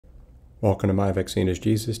Welcome to My Vaccine is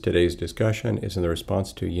Jesus. Today's discussion is in the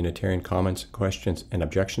response to Unitarian comments, questions, and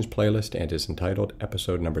objections playlist and is entitled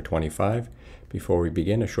episode number 25. Before we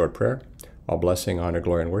begin, a short prayer. All blessing, honor,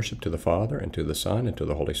 glory, and worship to the Father, and to the Son, and to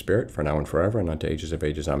the Holy Spirit, for now and forever, and unto ages of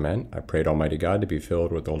ages. Amen. I prayed Almighty God to be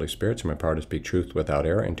filled with the Holy Spirit, so my power to speak truth without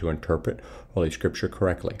error, and to interpret Holy Scripture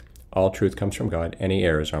correctly. All truth comes from God. Any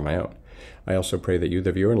errors are my own. I also pray that you,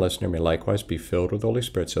 the viewer and listener, may likewise be filled with the Holy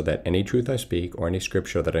Spirit, so that any truth I speak or any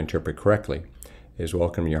scripture that I interpret correctly is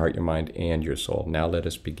welcome in your heart, your mind, and your soul. Now let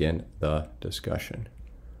us begin the discussion.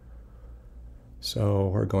 So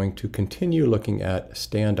we're going to continue looking at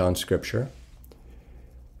Stand on Scripture.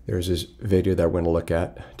 There's this video that we're going to look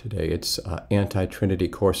at today. It's Anti-Trinity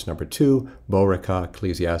Course number 2, Bowreka,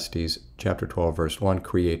 Ecclesiastes, chapter 12, verse 1,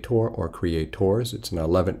 Creator or Creators. It's an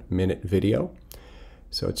 11-minute video.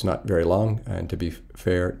 So it's not very long, and to be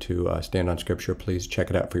fair to Stand on Scripture, please check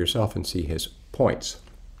it out for yourself and see his points.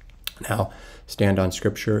 Now, Stand on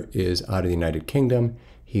Scripture is out of the United Kingdom.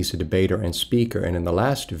 He's a debater and speaker, and in the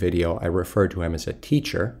last video, I referred to him as a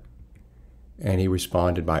teacher, and he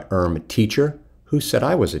responded by teacher. Who said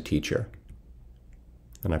I was a teacher?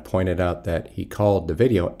 And I pointed out that he called the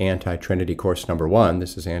video Anti-Trinity Course number 1.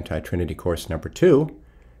 This is Anti-Trinity Course number 2.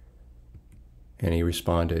 And he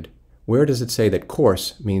responded, where does it say that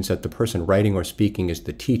course means that the person writing or speaking is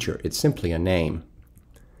the teacher? It's simply a name.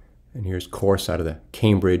 And here's course out of the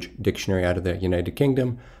Cambridge Dictionary out of the United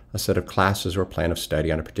Kingdom, a set of classes or plan of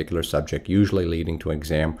study on a particular subject, usually leading to an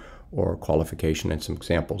exam or qualification, and some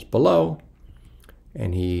examples below.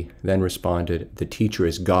 And he then responded, the teacher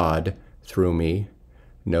is God through me.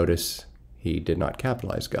 Notice he did not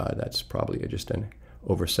capitalize God. That's probably just an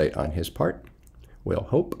oversight on his part. We'll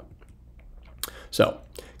hope. So,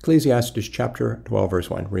 Ecclesiastes chapter 12, verse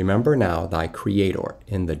 1. Remember now thy Creator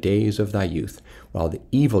in the days of thy youth, while the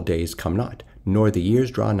evil days come not, nor the years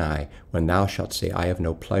draw nigh, when thou shalt say, I have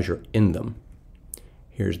no pleasure in them.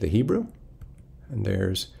 Here's the Hebrew, and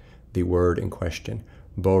there's the word in question.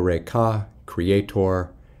 Bowreka, Creator,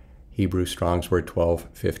 Hebrew Strong's Word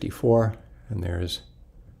 1254, and there's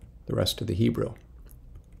the rest of the Hebrew.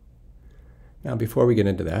 Now, before we get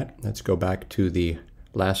into that, let's go back to the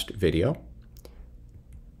last video.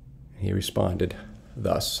 He responded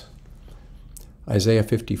thus. Isaiah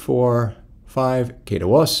 54, 5,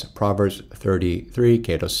 Kedos, Proverbs 33,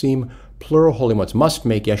 Kedosim, plural holy ones must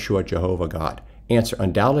make Yeshua Jehovah God. Answer,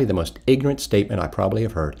 undoubtedly the most ignorant statement I probably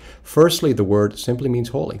have heard. Firstly, the word simply means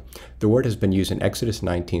holy. The word has been used in Exodus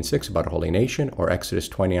 19:6 about a holy nation, or Exodus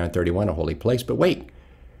 29:31, a holy place. But wait,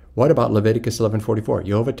 what about Leviticus 11:44?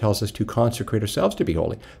 Jehovah tells us to consecrate ourselves to be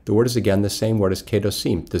holy. The word is again the same word as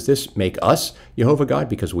kedosim. Does this make us Jehovah God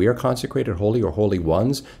because we are consecrated holy or holy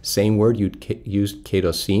ones? Same word used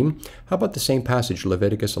kedosim. How about the same passage,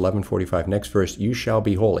 Leviticus 11:45, next verse, you shall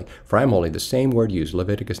be holy, for I am holy. The same word used,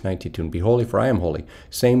 Leviticus 19:2, be holy, for I am holy.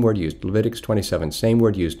 Same word used, Leviticus 27, same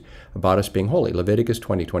word used about us being holy. Leviticus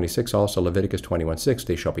 20:26, also Leviticus 21:6,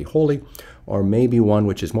 they shall be holy. Or maybe one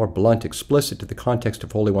which is more blunt, explicit to the context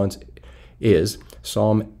of holy ones is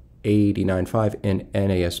Psalm 89:5 in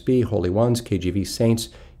NASB, holy ones, KJV, saints,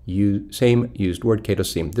 same used word,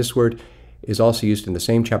 kedosim. This word is also used in the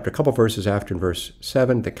same chapter, a couple verses after in verse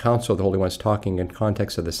 7, the council of the holy ones talking in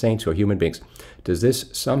context of the saints who are human beings. Does this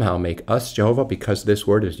somehow make us Jehovah because this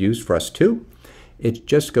word is used for us too? It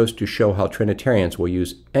just goes to show how Trinitarians will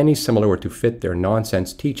use any similar word to fit their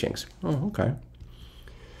nonsense teachings. Oh, okay.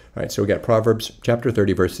 All right, so we got Proverbs chapter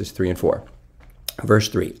 30, verses 3 and 4. Verse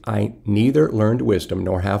 3, I neither learned wisdom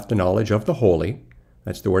nor have the knowledge of the holy.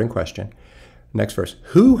 That's the word in question. Next verse,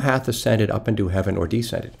 who hath ascended up into heaven or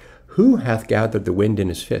descended? Who hath gathered the wind in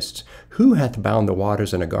his fists? Who hath bound the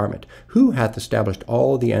waters in a garment? Who hath established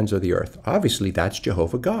all the ends of the earth? Obviously, that's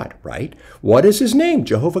Jehovah God, right? What is his name?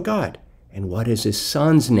 Jehovah God. And what is his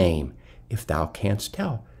son's name? If thou canst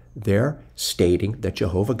tell. They're stating that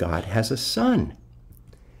Jehovah God has a son.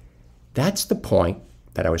 That's the point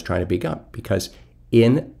that I was trying to big up, because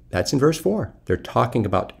that's in verse 4. They're talking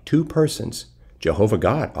about two persons, Jehovah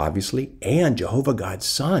God, obviously, and Jehovah God's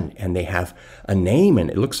son, and they have a name, and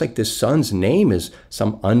it looks like this son's name is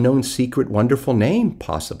some unknown, secret, wonderful name,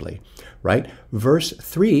 possibly, right? Verse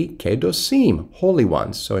 3, kedosim, holy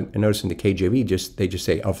ones. So notice in the KJV, they just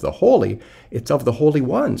say of the holy, it's of the holy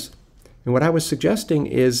ones. And what I was suggesting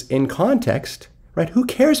is in context, right? Who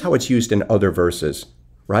cares how it's used in other verses,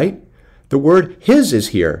 right? The word his is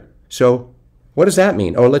here. So what does that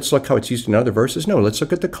mean? Oh, let's look how it's used in other verses. No, let's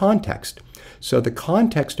look at the context. So the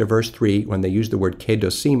context of verse 3, when they use the word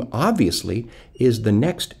kedosim, obviously, is the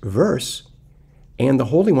next verse. And the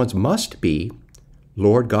holy ones must be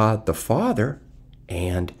Lord God the Father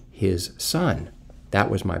and his Son. That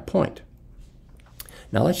was my point.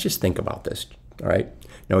 Now let's just think about this, all right?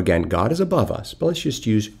 Now again, God is above us, but let's just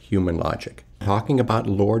use human logic. Talking about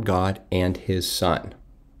Lord God and his Son.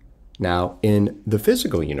 Now, in the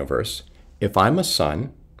physical universe, if I'm a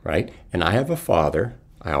son, right, and I have a father,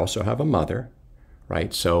 I also have a mother,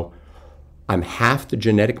 right? So I'm half the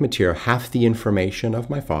genetic material, half the information of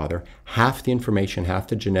my father, half the information, half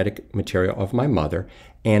the genetic material of my mother,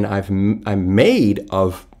 and I'm made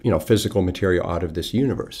of, physical material out of this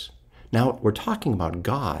universe. Now, we're talking about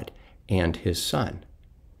God and his Son.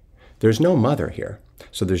 There's no mother here.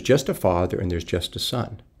 So there's just a father and there's just a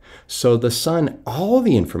son. So the son, all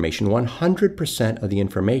the information, 100% of the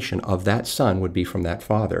information of that son would be from that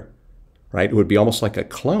father, right? It would be almost like a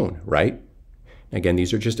clone, right? Again,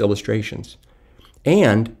 these are just illustrations.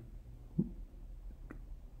 And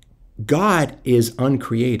God is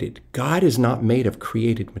uncreated. God is not made of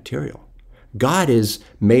created material. God is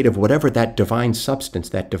made of whatever that divine substance,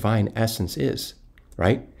 that divine essence is,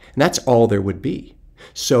 right? And that's all there would be.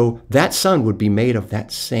 So that son would be made of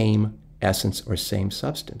that same essence or same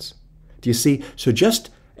substance. Do you see? So just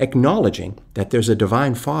acknowledging that there's a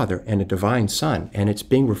divine Father and a divine Son, and it's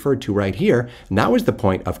being referred to right here, and that was the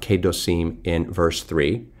point of kedosim in verse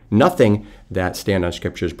 3. Nothing that Stand on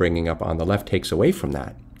Scripture is bringing up on the left takes away from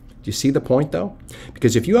that. Do you see the point, though?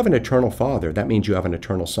 Because if you have an eternal Father, that means you have an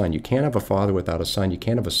eternal Son. You can't have a father without a son. You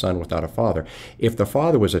can't have a son without a father. If the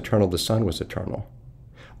Father was eternal, the Son was eternal.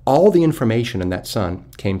 All the information in that Son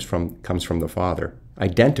comes from the Father,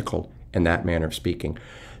 identical in that manner of speaking.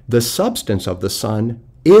 The substance of the Son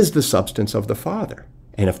is the substance of the Father.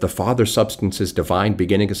 And if the Father's substance is divine,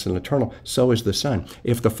 beginningless and eternal, so is the Son.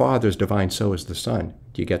 If the Father is divine, so is the Son.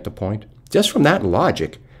 Do you get the point? Just from that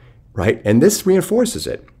logic, right? And this reinforces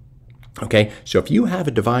it. Okay, so if you have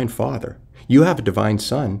a divine Father, you have a divine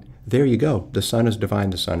Son, there you go. The Son is divine,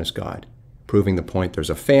 the Son is God. Proving the point, there's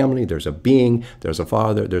a family, there's a being, there's a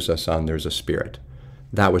Father, there's a Son, there's a Spirit.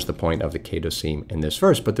 That was the point of the kedosim in this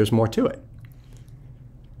verse, but there's more to it.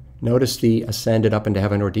 Notice the ascended up into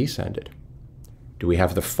heaven or descended. Do we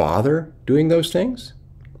have the Father doing those things?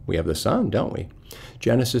 We have the Son, don't we?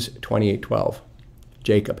 Genesis 28:12,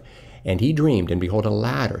 Jacob. And he dreamed, and behold, a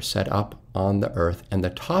ladder set up on the earth, and the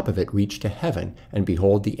top of it reached to heaven. And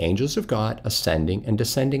behold, the angels of God ascending and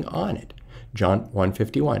descending on it. John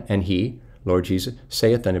 1:51. And he, Lord Jesus,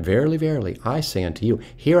 saith unto, verily, verily, I say unto you,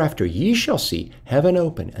 hereafter ye shall see heaven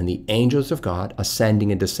open, and the angels of God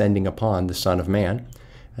ascending and descending upon the Son of Man.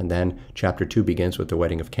 And then chapter 2 begins with the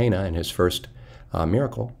wedding of Cana and his first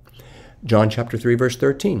miracle. John chapter 3, verse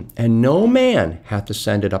 13. And no man hath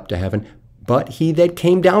ascended up to heaven, but he that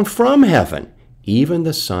came down from heaven, even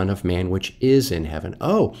the Son of Man which is in heaven.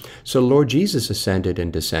 Oh, so Lord Jesus ascended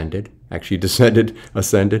and descended, actually descended,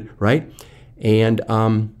 ascended, right? And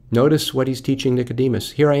notice what he's teaching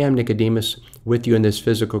Nicodemus. Here I am, Nicodemus, with you in this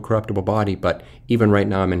physical corruptible body, but even right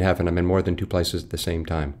now I'm in heaven. I'm in more than two places at the same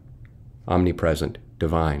time. Omnipresent,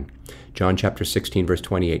 divine. John chapter 16, verse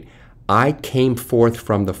 28. I came forth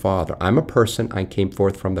from the Father. I'm a person. I came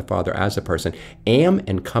forth from the Father as a person. Am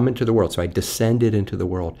and come into the world. So I descended into the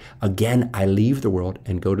world. Again, I leave the world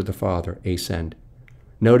and go to the Father, ascend.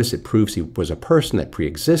 Notice it proves he was a person that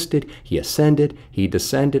pre-existed. He ascended. He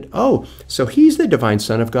descended. Oh, so he's the divine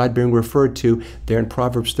Son of God being referred to there in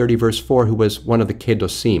Proverbs 30, verse 4, who was one of the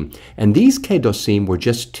kedosim. And these kedosim were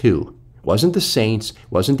just two. It wasn't the saints.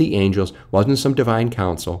 It wasn't the angels. It wasn't some divine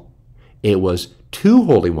council. It was two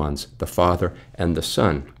holy ones, the Father and the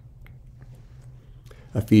Son.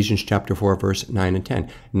 Ephesians chapter 4, verse 9 and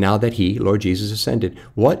 10. Now that he, Lord Jesus, ascended,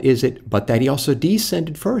 what is it but that he also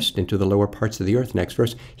descended first into the lower parts of the earth? Next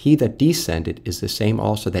verse. He that descended is the same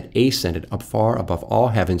also that ascended up far above all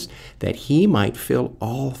heavens, that he might fill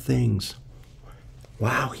all things.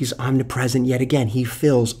 Wow, he's omnipresent yet again. He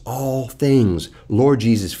fills all things. Lord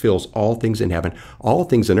Jesus fills all things in heaven, all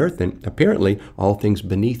things on earth, and apparently all things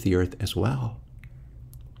beneath the earth as well.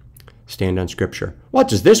 Stand on Scripture. What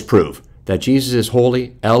does this prove? That Jesus is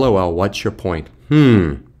holy? LOL, what's your point?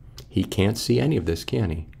 He can't see any of this, can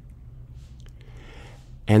he?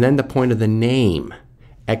 And then the point of the name.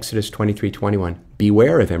 Exodus 23:21.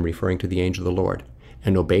 Beware of him, referring to the angel of the Lord,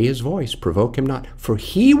 and obey his voice, provoke him not, for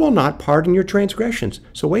he will not pardon your transgressions.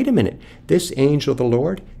 So wait a minute. This angel of the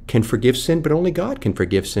Lord can forgive sin, but only God can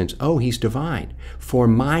forgive sins. Oh, he's divine. For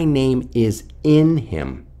my name is in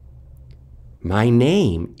him. My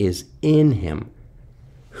name is in him.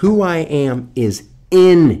 Who I am is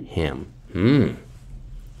in him.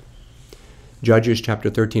 Judges chapter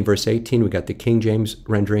 13, verse 18, we got the King James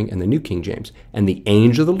rendering and the New King James. And the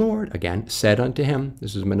angel of the Lord, again, said unto him,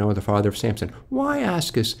 this is Manoah, the father of Samson, why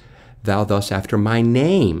askest thou thus after my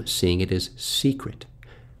name, seeing it is secret?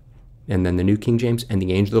 And then the New King James, and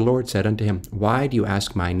the angel of the Lord said unto him, why do you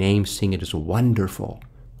ask my name, seeing it is wonderful?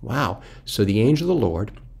 Wow. So the angel of the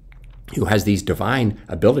Lord, who has these divine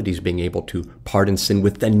abilities, being able to pardon sin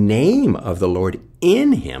with the name of the Lord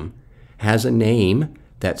in him, has a name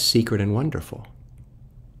that's secret and wonderful.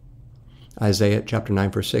 Isaiah chapter 9,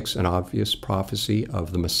 verse 6, an obvious prophecy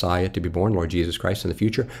of the Messiah to be born, Lord Jesus Christ, in the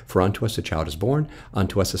future. For unto us a child is born,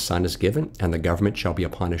 unto us a son is given, and the government shall be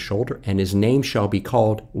upon his shoulder, and his name shall be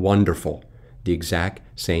called Wonderful. The exact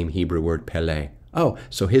same Hebrew word, Pele. Oh,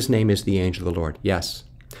 so his name is the angel of the Lord. Yes.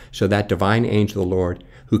 So that divine angel of the Lord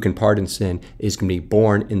who can pardon sin is going to be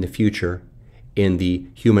born in the future in the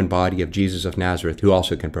human body of Jesus of Nazareth, who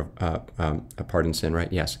also can pardon sin,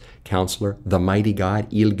 right? Yes. Counselor, the mighty God,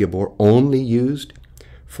 Il Gibor, only used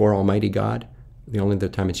for Almighty God. The only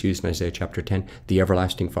time it's used in Isaiah chapter 10. The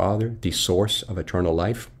everlasting Father, the source of eternal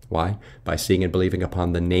life. Why? By seeing and believing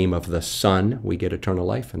upon the name of the Son, we get eternal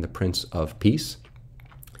life, and the Prince of Peace.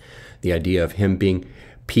 The idea of him being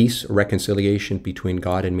peace, reconciliation between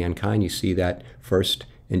God and mankind. You see that first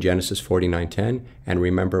in Genesis 49:10, and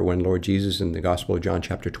remember when Lord Jesus in the Gospel of John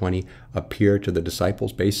chapter 20 appeared to the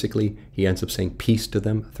disciples, basically he ends up saying peace to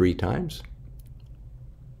them 3 times.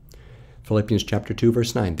 Philippians chapter 2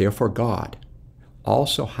 verse 9, therefore God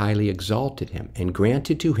also highly exalted him and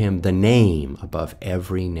granted to him the name above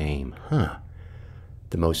every name.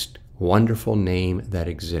 The most wonderful name that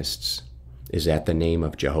exists. Is that the name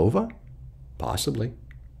of Jehovah? Possibly.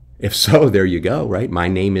 If so, there you go, right? My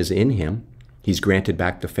name is in him. He's granted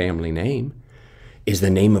back the family name. Is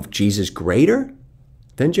the name of Jesus greater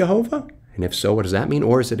than Jehovah? And if so, what does that mean?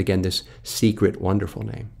 Or is it, again, this secret, wonderful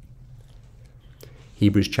name?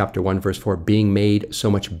 Hebrews chapter 1, verse 4, being made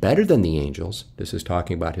so much better than the angels, this is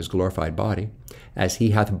talking about his glorified body, as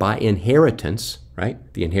he hath by inheritance,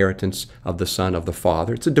 right, the inheritance of the Son of the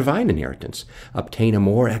Father, it's a divine inheritance, obtain a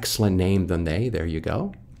more excellent name than they, there you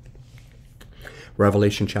go.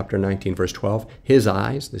 Revelation chapter 19, verse 12, his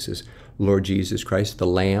eyes, this is Lord Jesus Christ, the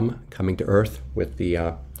Lamb coming to earth with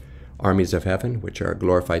the armies of heaven, which are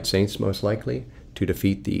glorified saints most likely, to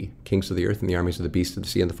defeat the kings of the earth and the armies of the beast of the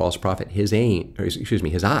sea and the false prophet. His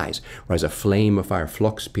eyes were as a flame of fire,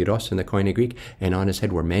 flux pyros in the Koine Greek, and on his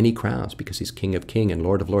head were many crowns, because he's King of kings and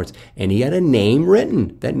Lord of lords. And he had a name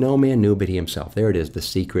written that no man knew but he himself. There it is, the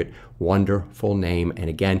secret, wonderful name. And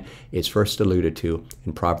again, it's first alluded to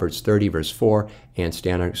in Proverbs 30, verse 4, and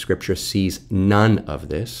standard scripture sees none of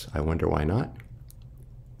this. I wonder why not.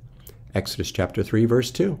 Exodus chapter 3,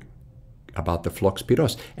 verse 2. About the flux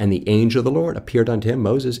pyros. And the angel of the Lord appeared unto him,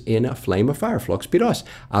 Moses, in a flame of fire, flux pyros,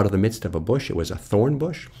 out of the midst of a bush. It was a thorn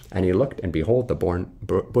bush. And he looked, and behold, the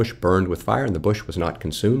bush burned with fire, and the bush was not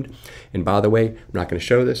consumed. And by the way, I'm not going to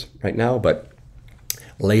show this right now, but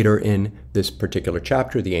later in this particular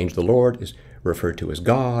chapter, the angel of the Lord is referred to as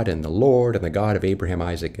God, and the Lord, and the God of Abraham,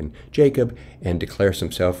 Isaac, and Jacob, and declares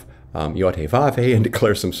himself YHWH, and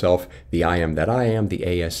declares himself the I am that I am, the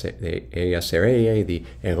ASRAA, the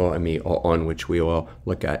Eroemi, on which we will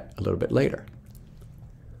look at a little bit later.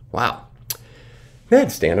 Wow. Then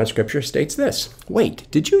standard scripture states this. Wait,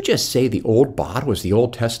 did you just say the old bod was the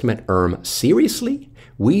Old Testament seriously?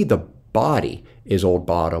 We, the body, is old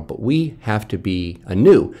bottle, but we have to be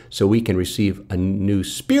anew so we can receive a new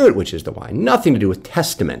spirit, which is the wine. Nothing to do with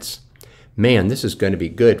testaments. Man, this is going to be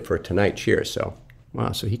good for tonight's cheer. So,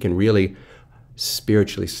 wow, so he can really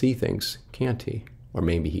spiritually see things, can't he? Or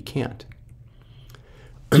maybe he can't.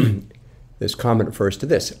 This comment refers to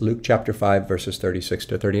this, Luke chapter 5, verses 36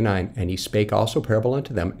 to 39. And he spake also parable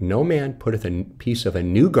unto them, no man putteth a piece of a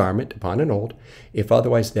new garment upon an old, if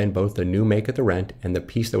otherwise then both the new maketh the rent, and the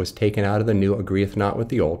piece that was taken out of the new agreeth not with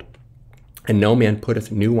the old. And no man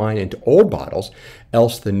putteth new wine into old bottles,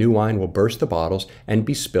 else the new wine will burst the bottles, and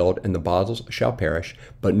be spilled, and the bottles shall perish.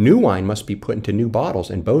 But new wine must be put into new bottles,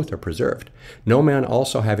 and both are preserved. No man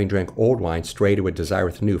also having drank old wine straightway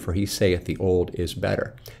desireth new, for he saith the old is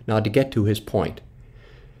better. Now to get to his point,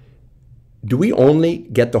 do we only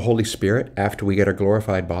get the Holy Spirit after we get our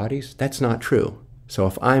glorified bodies? That's not true. So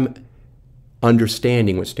if I'm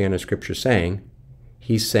understanding what standard scripture is saying,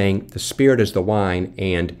 he's saying the Spirit is the wine,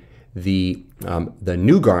 and the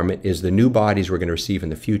new garment is the new bodies we're going to receive in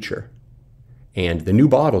the future. And the new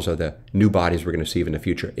bottles are the new bodies we're going to receive in the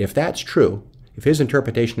future. If that's true, if his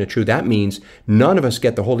interpretation is true, that means none of us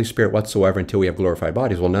get the Holy Spirit whatsoever until we have glorified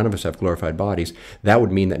bodies. Well, none of us have glorified bodies. That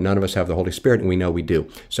would mean that none of us have the Holy Spirit, and we know we do.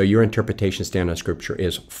 So your interpretation, standard scripture,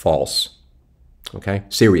 is false. Okay?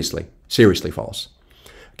 Seriously false.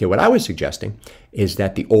 Okay, what I was suggesting is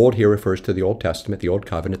that the old here refers to the Old Testament, the Old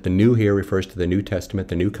Covenant. The new here refers to the New Testament,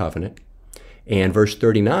 the New Covenant. And verse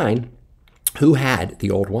 39, who had the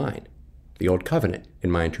old wine? the Old Covenant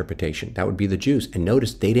in my interpretation. That would be the Jews. And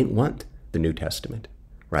notice they didn't want the New Testament,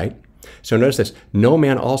 right? So notice this, no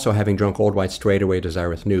man also having drunk old wine straightway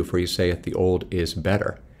desireth new, for he saith the old is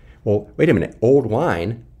better. Well, wait a minute, old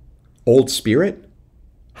wine, old spirit?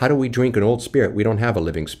 How do we drink an old spirit? We don't have a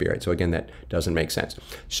living spirit. So again, that doesn't make sense.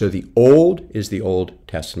 So the old is the Old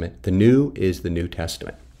Testament. The new is the New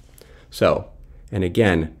Testament. So, and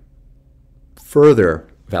again, further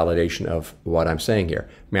validation of what I'm saying here.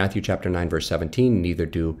 Matthew chapter 9, verse 17, neither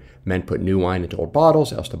do men put new wine into old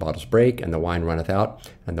bottles, else the bottles break, and the wine runneth out,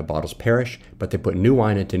 and the bottles perish. But they put new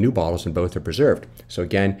wine into new bottles, and both are preserved. So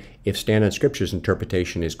again, if Stand on Scripture's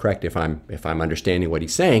interpretation is correct, if I'm understanding what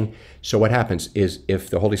he's saying, so what happens is if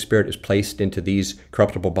the Holy Spirit is placed into these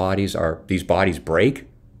corruptible bodies, are these bodies break?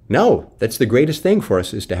 No, that's the greatest thing for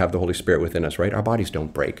us, is to have the Holy Spirit within us, right? Our bodies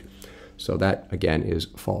don't break. So that, again, is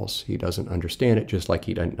false. He doesn't understand it, just like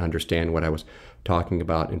he doesn't understand what I was talking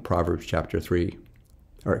about in Proverbs chapter 3,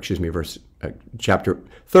 or excuse me, chapter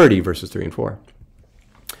 30, verses 3 and 4.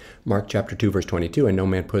 Mark chapter 2, verse 22, and no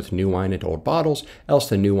man putteth new wine into old bottles, else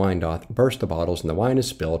the new wine doth burst the bottles, and the wine is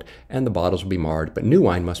spilled, and the bottles will be marred. But new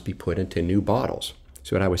wine must be put into new bottles.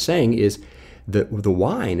 So what I was saying is the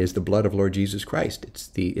wine is the blood of Lord Jesus Christ.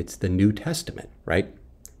 It's the New Testament, right?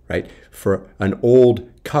 Right? For an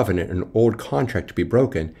old covenant, an old contract to be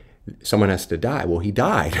broken, someone has to die. Well, he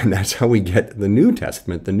died, and that's how we get the New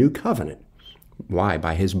Testament, the new covenant. Why?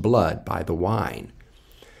 By his blood, by the wine.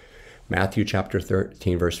 Matthew chapter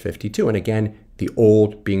 13, verse 52. And again, the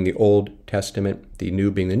old being the Old Testament, the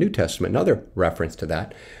new being the New Testament. Another reference to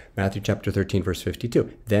that. Matthew chapter 13, verse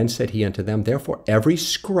 52. Then said he unto them, therefore every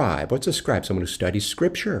scribe, what's a scribe? Someone who studies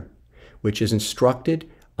Scripture, which is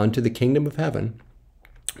instructed unto the kingdom of heaven.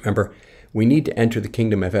 Remember, we need to enter the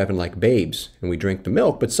kingdom of heaven like babes, and we drink the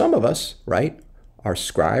milk. But some of us, right, are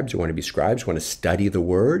scribes, or want to be scribes, want to study the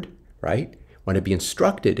word, right, want to be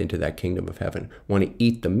instructed into that kingdom of heaven, want to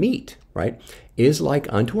eat the meat, right, is like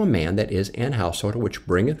unto a man that is an householder, which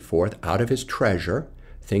bringeth forth out of his treasure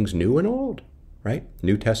things new and old, right?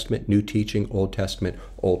 New Testament, new teaching, Old Testament,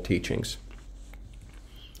 old teachings.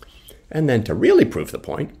 And then to really prove the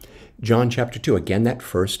point, John chapter 2, again, that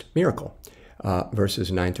first miracle.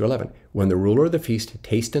 Verses 9 through 11. When the ruler of the feast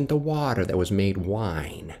tasted the water that was made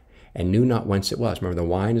wine and knew not whence it was. Remember, the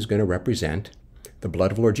wine is going to represent the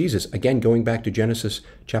blood of Lord Jesus. Again, going back to Genesis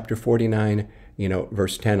chapter 49,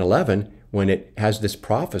 verse 10, 11, when it has this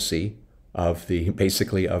prophecy of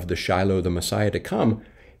basically of the Shiloh, the Messiah to come,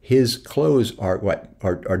 his clothes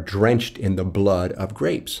are drenched in the blood of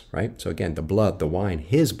grapes, right? So again, the blood, the wine,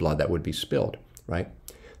 his blood that would be spilled, right?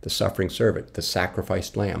 The suffering servant, the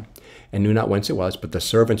sacrificed lamb, and knew not whence it was, but the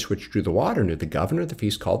servants which drew the water knew. The governor of the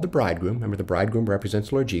feast called the bridegroom, remember the bridegroom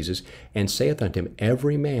represents Lord Jesus, and saith unto him,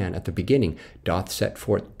 every man at the beginning doth set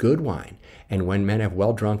forth good wine, and when men have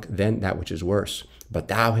well drunk, then that which is worse. But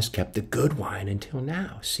thou hast kept the good wine until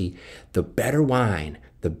now. See, the better wine,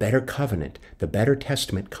 the better covenant, the better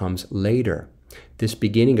testament comes later. This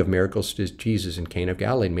beginning of miracles is Jesus in Cana of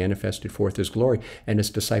Galilee manifested forth his glory, and his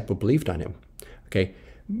disciple believed on him. Okay.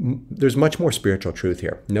 There's much more spiritual truth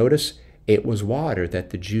here. Notice it was water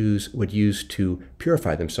that the Jews would use to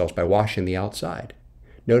purify themselves by washing the outside.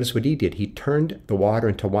 Notice what he did. He turned the water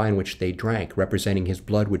into wine which they drank, representing his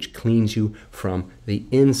blood which cleans you from the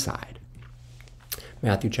inside.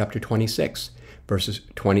 Matthew chapter 26, verses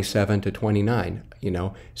 27 to 29.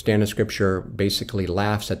 Stand on Scripture basically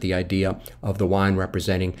laughs at the idea of the wine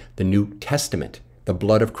representing the New Testament, the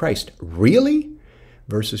blood of Christ. Really?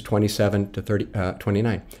 Verses 27 to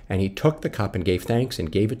 29. And he took the cup and gave thanks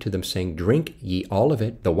and gave it to them, saying, drink ye all of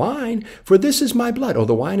it, the wine, for this is my blood. Oh,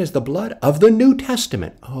 the wine is the blood of the New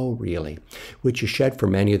Testament. Oh, really? Which is shed for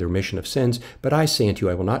many of the remission of sins. But I say unto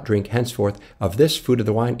you, I will not drink henceforth of this fruit of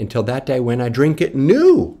the wine until that day when I drink it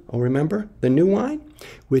new. Oh, remember the new wine?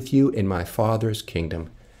 With you in my Father's kingdom.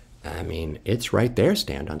 I mean, it's right there,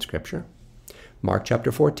 Stand on Scripture. Mark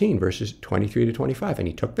chapter 14, verses 23 to 25. And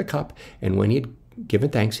he took the cup, and when he had given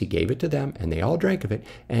thanks, he gave it to them, and they all drank of it.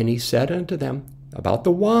 And he said unto them about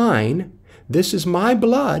the wine, this is my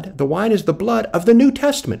blood. The wine is the blood of the New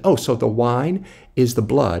Testament. Oh, so the wine is the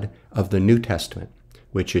blood of the New Testament,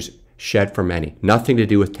 which is shed for many. Nothing to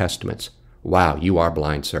do with testaments. Wow, you are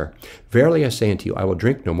blind, sir. Verily I say unto you, I will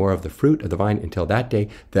drink no more of the fruit of the vine until that day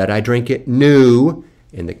that I drink it new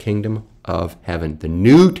in the kingdom of heaven. The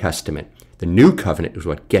New Testament, the new covenant is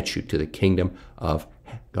what gets you to the kingdom of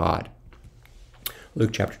God.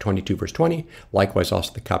 Luke chapter 22, verse 20, likewise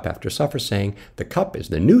also the cup after supper, saying, the cup is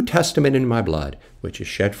the New Testament in my blood, which is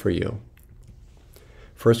shed for you.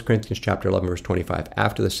 1 Corinthians chapter 11, verse 25,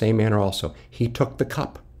 after the same manner also, he took the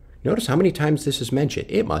cup, Notice how many times this is mentioned.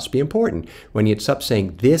 It must be important. When he gets up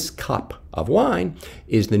saying, this cup of wine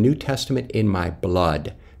is the New Testament in my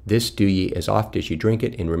blood. This do ye as oft as ye drink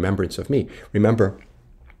it in remembrance of me. Remember,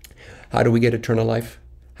 how do we get eternal life?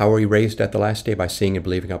 How are we raised at the last day? By seeing and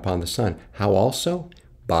believing upon the Son. How also?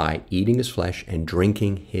 By eating his flesh and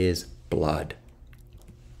drinking his blood.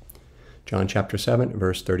 John chapter 7,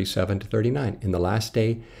 verse 37 to 39. In the last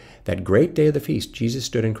day, that great day of the feast, Jesus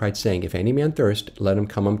stood and cried, saying, If any man thirst, let him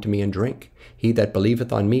come unto me and drink. He that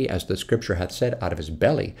believeth on me, as the scripture hath said, out of his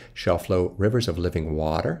belly shall flow rivers of living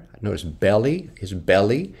water. Notice belly, his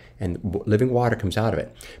belly, and living water comes out of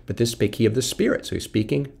it. But this spake he of the Spirit. So he's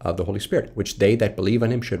speaking of the Holy Spirit, which they that believe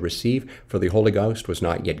on him should receive. For the Holy Ghost was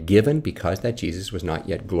not yet given, because that Jesus was not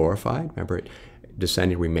yet glorified. Remember, it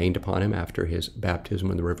descended, remained upon him after his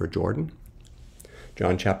baptism in the river Jordan.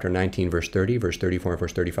 John chapter 19, verse 30, verse 34, and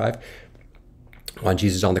verse 35. On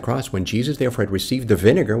Jesus on the cross, when Jesus therefore had received the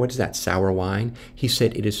vinegar, what is that, sour wine? He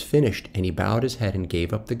said, It is finished. And he bowed his head and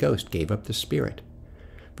gave up the ghost, gave up the spirit.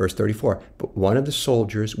 Verse 34, But one of the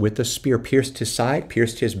soldiers with a spear pierced his side,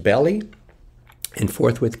 pierced his belly, and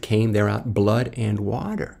forthwith came there out blood and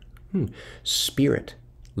water. Spirit,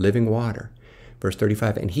 living water. Verse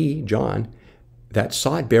 35, And he, John, that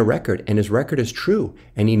saw it bear record, and his record is true,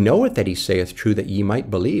 and he knoweth that he saith true, that ye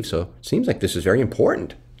might believe. So it seems like this is very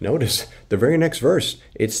important. Notice the very next verse,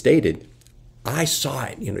 it stated, I saw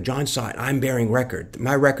it, John saw it, I'm bearing record.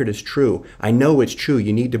 My record is true. I know it's true.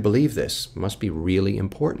 You need to believe this. It must be really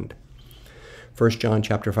important. 1 John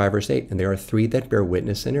chapter 5, verse 8, And there are three that bear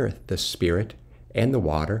witness in earth, the Spirit, and the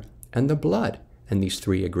water, and the blood. And these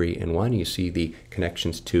three agree in one. You see the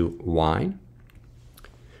connections to wine.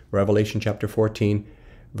 Revelation chapter 14,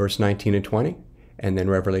 verse 19 and 20, and then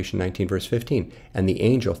Revelation 19, verse 15. And the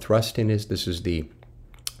angel thrust in this is the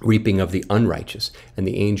reaping of the unrighteous, and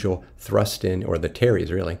the angel thrust in, or the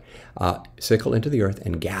tares really, sickle into the earth,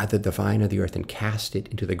 and gathered the vine of the earth, and cast it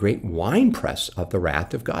into the great winepress of the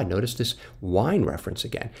wrath of God. Notice this wine reference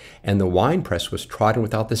again. And the winepress was trodden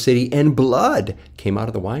without the city, and blood came out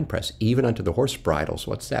of the winepress, even unto the horse bridles.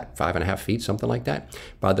 What's that, 5.5 feet, something like that?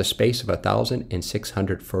 By the space of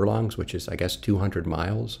 1,600 furlongs, which is, I guess, 200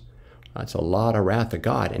 miles. That's a lot of wrath of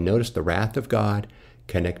God. And notice the wrath of God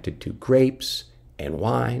connected to grapes, and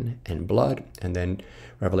wine, and blood. And then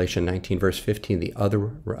Revelation 19, verse 15, the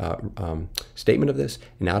other statement of this,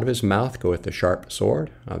 And out of his mouth goeth the sharp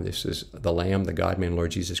sword. This is the Lamb, the God-man,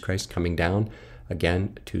 Lord Jesus Christ, coming down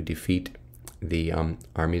again to defeat the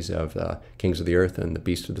armies of the kings of the earth and the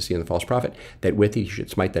beast of the sea and the false prophet, that with he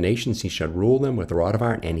should smite the nations, he shall rule them with a rod of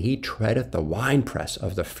iron, and he treadeth the winepress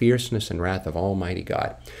of the fierceness and wrath of Almighty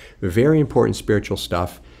God. Very important spiritual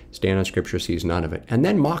stuff. Stand on Scripture, sees none of it, and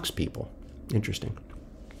then mocks people. Interesting.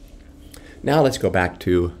 Now let's go back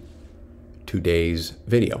to today's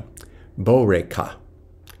video. Bowreka,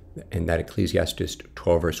 and that Ecclesiastes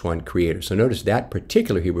 12, verse 1, creator. So notice that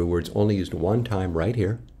particular Hebrew word is only used one time right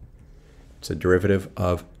here. It's a derivative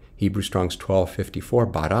of Hebrew Strong's 1254,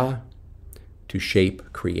 bara, to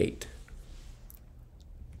shape, create.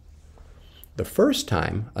 The first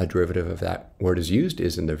time a derivative of that word is used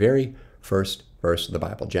is in the very first verse of the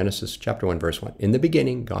Bible, Genesis chapter 1, verse 1. In the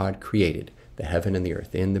beginning, God created the heaven and the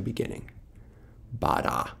earth. In the beginning.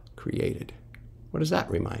 Bara, created. What does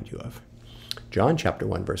that remind you of? John chapter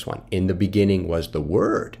 1, verse 1. In the beginning was the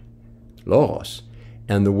Word, Logos,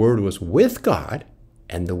 and the Word was with God,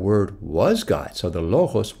 and the Word was God. So the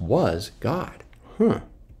Logos was God.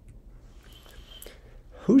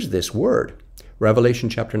 Who's this Word? Revelation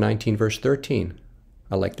chapter 19, verse 13.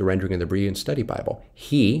 I like the rendering of the Berean Study Bible.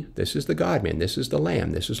 He, this is the God-man, this is the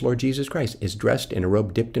Lamb, this is Lord Jesus Christ, is dressed in a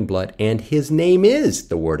robe dipped in blood, and his name is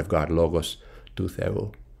the Word of God, Logos tou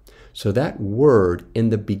Theou. So that Word in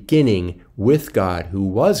the beginning with God, who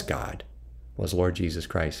was God, was Lord Jesus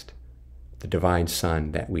Christ, the divine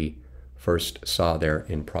Son that we first saw there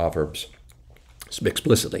in Proverbs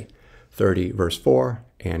explicitly, 30, verse 4,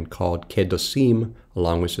 and called Kedosim,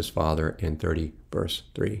 along with his Father, in 30, verse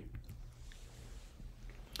 3.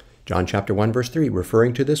 John chapter 1, verse 3,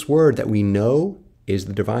 referring to this Word that we know is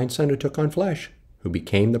the divine Son who took on flesh, who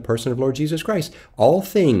became the person of Lord Jesus Christ. All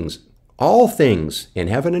things in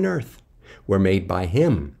heaven and earth were made by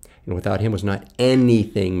him, and without him was not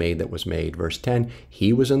anything made that was made. Verse 10,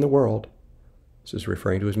 he was in the world. This is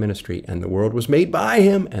referring to his ministry, and the world was made by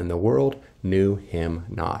him, and the world knew him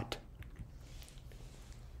not.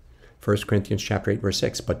 1 Corinthians chapter 8, verse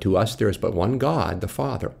 6, But to us there is but one God, the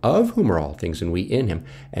Father, of whom are all things, and we in him,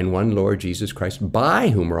 and one Lord Jesus Christ, by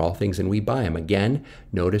whom are all things, and we by him. Again,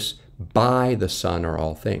 notice, by the Son are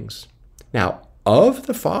all things. Now, of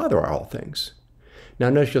the Father are all things. Now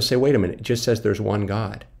notice you'll say, wait a minute, it just says there's one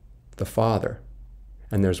God. the Father,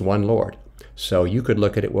 and there's one Lord. So you could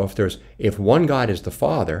look at it, well, if one God is the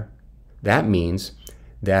Father, that means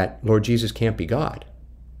that Lord Jesus can't be God.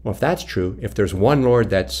 Well, if that's true, if there's one Lord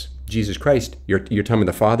that's Jesus Christ, you're telling me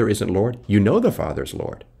the Father isn't Lord? You know the Father's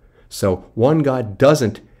Lord. So one God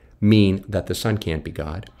doesn't mean that the Son can't be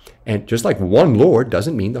God. And just like one Lord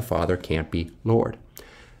doesn't mean the Father can't be Lord.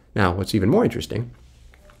 Now, what's even more interesting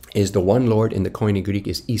is the one Lord in the Koine Greek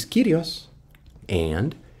is is Kyrios,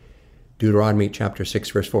 and Deuteronomy chapter 6,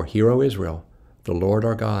 verse 4, Hear, O Israel, the Lord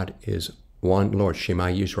our God is one Lord, Shema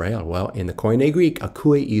Yisrael. Well, in the Koine Greek,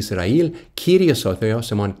 Akue Israel, Kyrios o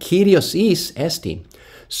Theos, and Kyrios is esti.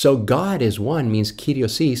 So God is one means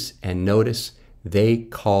Kyrios is, and notice they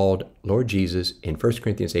called Lord Jesus in 1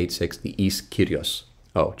 Corinthians 8:6 the is Kyrios.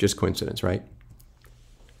 Oh, just coincidence, right?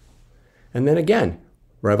 And then again,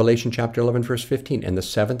 Revelation chapter 11, verse 15, and the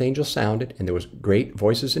seventh angel sounded, and there was great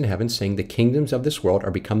voices in heaven saying, the kingdoms of this world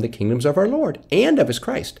are become the kingdoms of our Lord and of his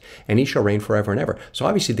Christ, and he shall reign forever and ever. So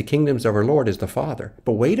obviously the kingdoms of our Lord is the Father.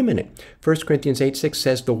 But wait a minute. 1 Corinthians 8:6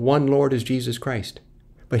 says the one Lord is Jesus Christ.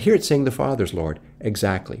 But here it's saying the Father's Lord.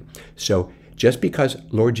 Exactly. So just because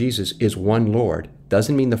Lord Jesus is one Lord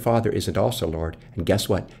doesn't mean the Father isn't also Lord. And guess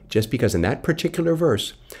what? Just because in that particular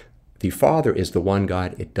verse, the Father is the one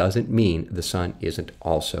God, it doesn't mean the Son isn't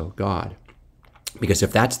also God. Because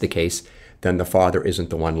if that's the case, then the Father isn't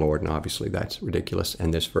the one Lord, and obviously that's ridiculous.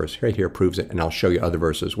 And this verse right here proves it, and I'll show you other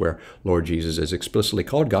verses where Lord Jesus is explicitly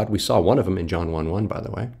called God. We saw one of them in John 1:1, by the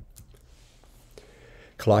way.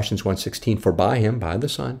 Colossians 1:16, for by him, by the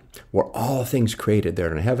Son, were all things created that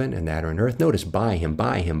are in heaven and that are on earth. Notice by him,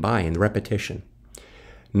 in repetition.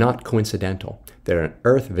 Not coincidental. They're on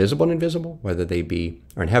earth, visible and invisible, whether they be,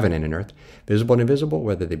 or in heaven and in earth, visible and invisible,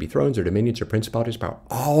 whether they be thrones or dominions or principalities, power.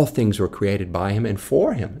 All things were created by him and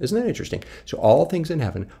for him. Isn't that interesting? So all things in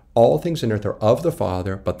heaven, all things in earth are of the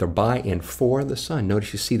Father, but they're by and for the Son.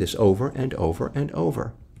 Notice you see this over and over and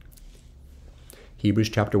over. Hebrews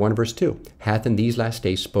chapter 1, verse 2, hath in these last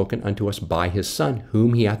days spoken unto us by his Son,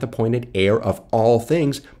 whom he hath appointed heir of all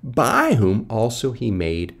things, by whom also he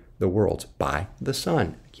made the worlds, by the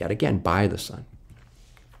Son. Yet again, by the Son.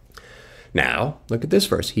 Now, look at this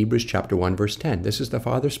verse, Hebrews chapter 1, verse 10. This is the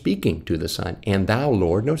Father speaking to the Son. And thou,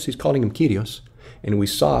 Lord, notice he's calling him Kyrios. And we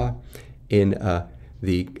saw in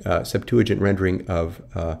the Septuagint rendering of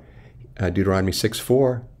Deuteronomy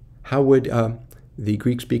 6:4, how would the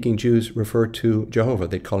Greek-speaking Jews refer to Jehovah?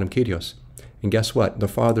 They'd call him Kyrios. And guess what? The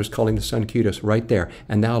Father's calling the Son Kyrios right there.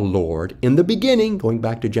 And thou, Lord, in the beginning, going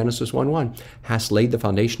back to Genesis 1:1, hast laid the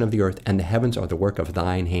foundation of the earth, and the heavens are the work of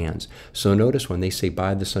thine hands. So notice when they say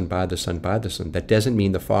by the Son, by the Son, by the Son, that doesn't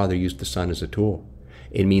mean the Father used the Son as a tool.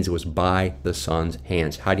 It means it was by the Son's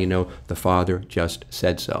hands. How do you know? The Father just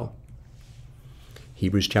said so.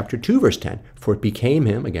 Hebrews chapter 2, verse 10, for it became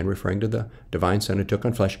him, again referring to the divine Son who took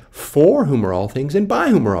on flesh, for whom are all things and by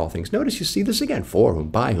whom are all things. Notice you see this again, for whom,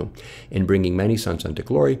 by whom, in bringing many sons unto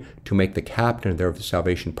glory, to make the captain of their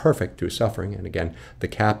salvation perfect through suffering. And again, the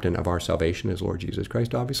captain of our salvation is Lord Jesus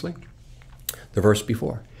Christ, obviously. The verse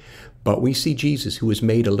before, but we see Jesus, who was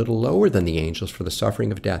made a little lower than the angels for the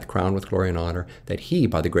suffering of death, crowned with glory and honor, that he,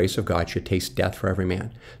 by the grace of God, should taste death for every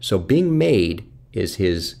man. So being made is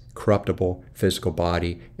his corruptible physical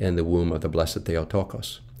body in the womb of the blessed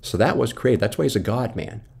Theotokos. So that was created. That's why he's a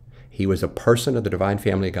God-man. He was a person of the divine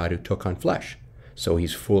family of God who took on flesh. So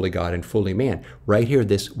he's fully God and fully man. Right here,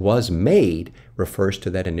 this was made refers to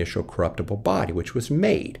that initial corruptible body, which was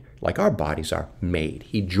made, like our bodies are made.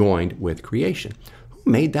 He joined with creation. Who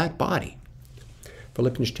made that body?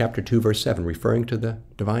 Philippians chapter 2, verse 7, referring to the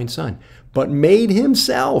divine Son, but made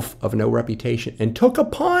himself of no reputation and took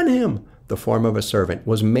upon him the form of a servant,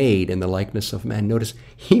 was made in the likeness of man. Notice,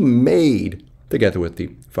 he made, together with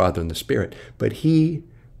the Father and the Spirit, but he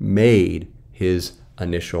made his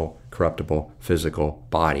initial corruptible physical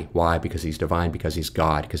body. Why? Because he's divine, because he's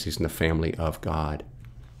God, because he's in the family of God.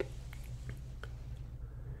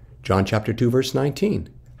 John chapter 2, verse 19.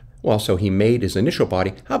 Well, so he made his initial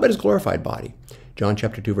body. How about his glorified body? John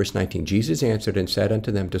chapter 2, verse 19, Jesus answered and said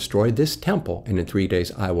unto them, destroy this temple, and in 3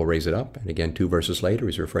 days I will raise it up. And again, 2 verses later,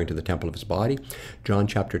 he's referring to the temple of his body. John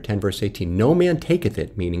chapter 10, verse 18, no man taketh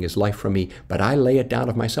it, meaning his life from me, but I lay it down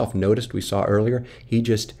of myself. Notice, we saw earlier, he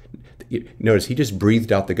just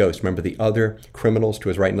breathed out the ghost. Remember, the other criminals to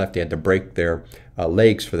his right and left, they had to break their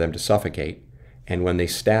legs for them to suffocate. And when they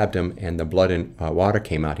stabbed him and the blood and water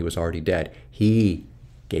came out, he was already dead. He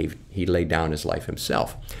laid down his life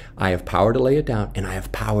himself. I have power to lay it down, and I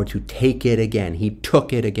have power to take it again. He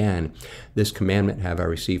took it again. This commandment have I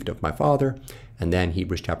received of my Father. And then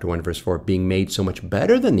Hebrews chapter 1, verse 4, being made so much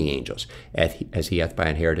better than the angels, as he hath by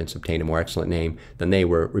inheritance obtained a more excellent name than they.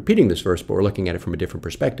 We're repeating this verse, but we're looking at it from a different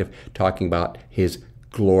perspective, talking about his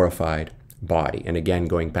glorified body. And again,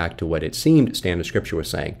 going back to what it seemed standard scripture was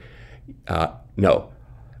saying, no,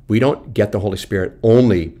 we don't get the Holy Spirit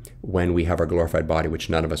only when we have our glorified body, which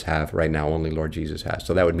none of us have right now, only Lord Jesus has.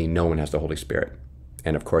 So that would mean no one has the Holy Spirit.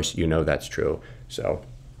 And of course, you know that's true. So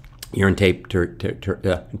your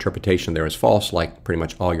interpretation there is false, like pretty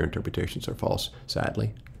much all your interpretations are false,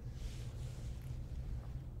 sadly.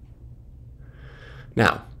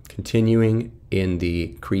 Now, continuing in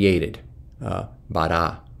the created,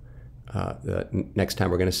 bara. The next time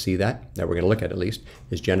we're going to see that we're going to look at least,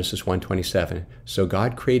 is Genesis 1:27. So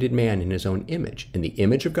God created man in his own image. In the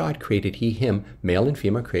image of God created he him, male and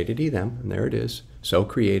female created he them. And there it is. So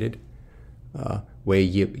created.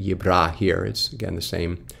 Yibra here. It's, again, the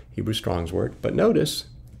same Hebrew Strong's word. But notice,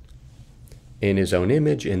 in his own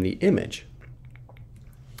image, in the image.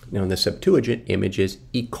 Now, in the Septuagint, image is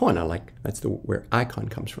icona, like that's where icon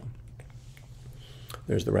comes from.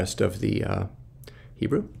 There's the rest of the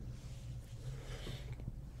Hebrew.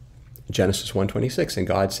 Genesis 1:26, and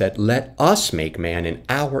God said, let us make man in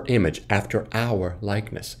our image, after our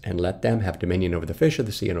likeness, and let them have dominion over the fish of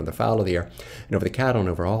the sea, and over the fowl of the air, and over the cattle, and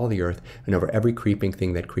over all the earth, and over every creeping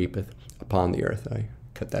thing that creepeth upon the earth. I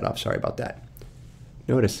cut that off, sorry about that.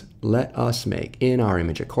 Notice, let us make in our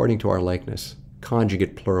image, according to our likeness,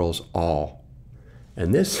 conjugate plurals, all.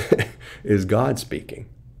 And this is God speaking.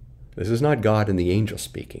 This is not God and the angel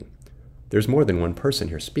speaking. There's more than one person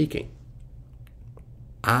here speaking.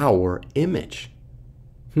 Our image.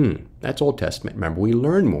 That's Old Testament. Remember, we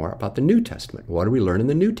learn more about the New Testament. What do we learn in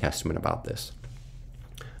the New Testament about this?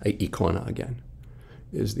 Icona, again,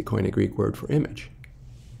 is the Koine Greek word for image.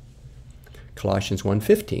 Colossians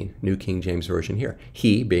 1:15, New King James Version here.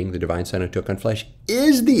 He, being the divine Son who took on flesh,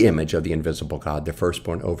 is the image of the invisible God, the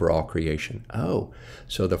firstborn over all creation. Oh,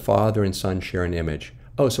 so the Father and Son share an image.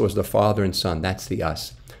 Oh, so it's the Father and Son. That's the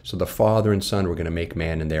us. So the Father and Son were going to make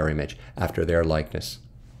man in their image, after their likeness.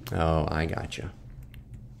 Oh, I gotcha.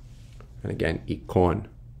 And again, ikon.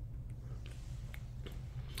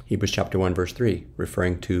 Hebrews chapter 1, verse 3,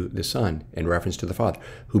 referring to the Son in reference to the Father,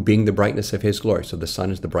 who being the brightness of his glory. So the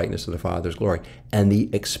Son is the brightness of the Father's glory, and the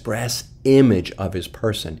express image of his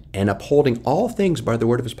person, and upholding all things by the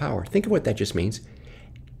word of his power. Think of what that just means.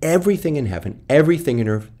 Everything in heaven, everything in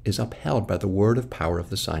earth is upheld by the word of power of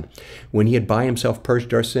the Son. When he had by himself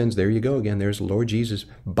purged our sins, there you go again, there's the Lord Jesus,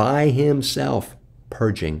 by himself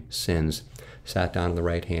purging sins, sat down on the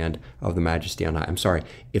right hand of the Majesty on high. I'm sorry,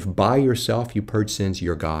 if by yourself you purge sins,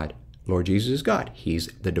 you're God. Lord Jesus is God. He's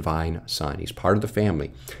the divine Son. He's part of the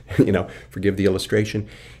family. Forgive the illustration.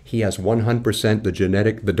 He has 100%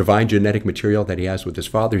 the divine genetic material that he has with his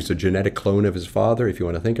Father. He's a genetic clone of his Father, if you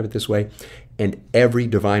want to think of it this way. And every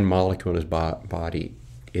divine molecule in his body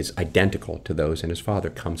is identical to those in his Father,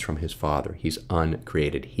 comes from his Father. He's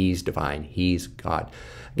uncreated. He's divine. He's God.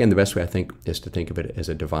 Again, the best way, I think, is to think of it as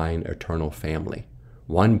a divine, eternal family.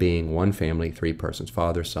 One being, one family, three persons,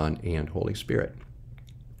 Father, Son, and Holy Spirit.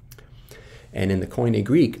 And in the Koine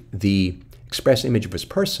Greek, the express image of his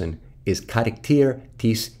person is charakter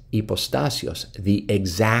tis hypostasios, the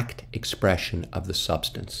exact expression of the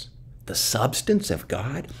substance. The substance of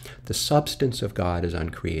God? The substance of God is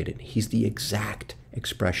uncreated. He's the exact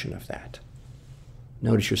expression of that.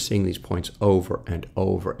 Notice you're seeing these points over and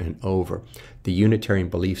over and over. The Unitarian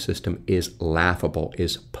belief system is laughable,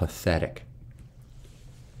 is pathetic.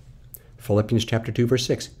 Philippians chapter 2, verse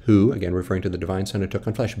 6, who, again referring to the divine Son who took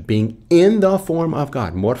on flesh, being in the form of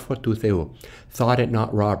God, morpho tou theou, thought it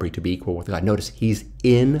not robbery to be equal with God. Notice, he's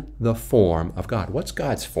in the form of God. What's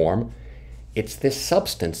God's form? It's this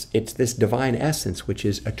substance, it's this divine essence, which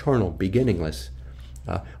is eternal, beginningless,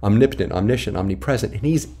 omnipotent, omniscient, omnipresent, and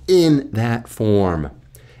he's in that form.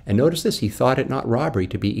 And notice this, he thought it not robbery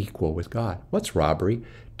to be equal with God. What's robbery?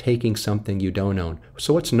 Taking something you don't own.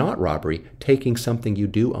 So what's not robbery? Taking something you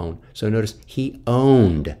do own. So notice, he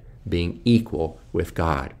owned being equal with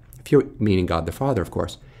God. If you're meaning God the Father, of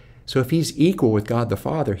course. So if he's equal with God the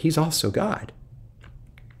Father, he's also God.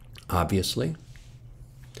 Obviously.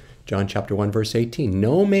 John chapter 1, verse 18,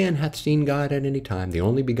 no man hath seen God at any time, the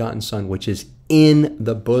only begotten Son, which is in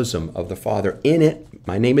the bosom of the Father. In it,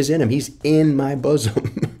 my name is in him. He's in my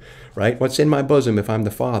bosom, right? What's in my bosom if I'm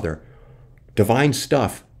the Father? Divine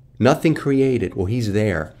stuff, nothing created. Well, he's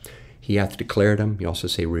there. He hath declared him. You also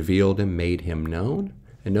say revealed him, made him known.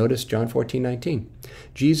 And notice John 14:19.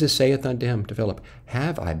 Jesus saith unto him, to Philip,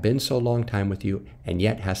 have I been so long time with you, and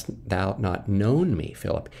yet hast thou not known me,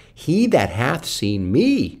 Philip? He that hath seen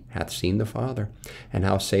me hath seen the Father. And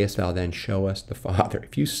how sayest thou then, show us the Father?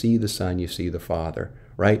 If you see the Son, you see the Father,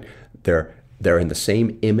 right? They're in the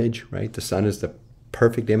same image, right? The Son is the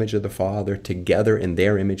perfect image of the Father. Together in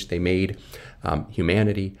their image they made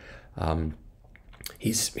humanity.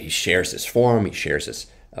 He shares his form, he shares his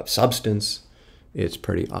substance. It's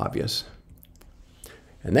pretty obvious.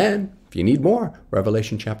 And then, if you need more,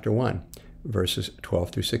 Revelation chapter 1, verses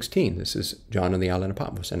 12 through 16. This is John on the island of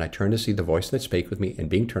Patmos. And I turned to see the voice that spake with me, and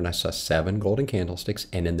being turned I saw 7 golden candlesticks,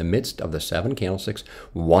 and in the midst of the 7 candlesticks,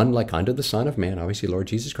 one like unto the Son of Man, obviously Lord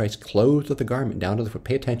Jesus Christ, clothed with a garment down to the foot.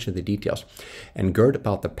 Pay attention to the details. And girt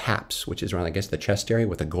about the paps, which is around, I guess, the chest area,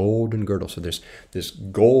 with a golden girdle. So there's this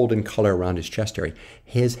golden color around his chest area.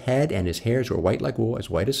 His head and his hairs were white like wool,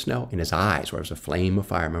 as white as snow, and his eyes were as a flame of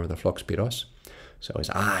fire. Remember the flux piros? So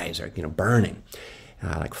his eyes are, burning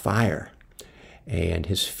like fire. And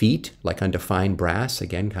his feet like unto fine brass,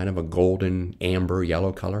 again, kind of a golden, amber,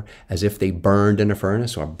 yellow color, as if they burned in a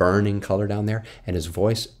furnace, or a burning color down there. And his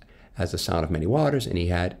voice as the sound of many waters, and he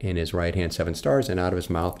had in his right hand 7 stars, and out of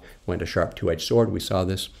his mouth went a sharp 2-edged sword. We saw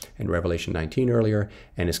this in Revelation 19 earlier.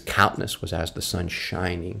 And his countenance was as the sun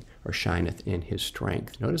shining, or shineth in his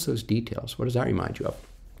strength. Notice those details. What does that remind you of?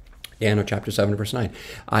 Daniel chapter 7, verse 9.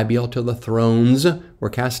 I beheld till the thrones were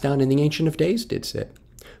cast down, and the Ancient of Days did sit,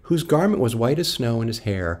 whose garment was white as snow, and his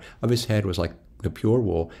hair of his head was like the pure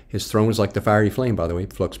wool. His throne was like the fiery flame, by the way,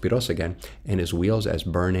 flux piros again, and his wheels as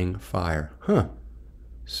burning fire.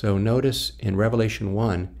 So notice in Revelation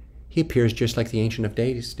 1, he appears just like the Ancient of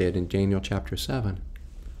Days did in Daniel chapter 7.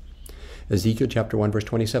 Ezekiel chapter 1, verse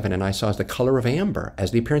 27, and I saw as the color of amber, as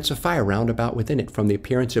the appearance of fire round about within it, from the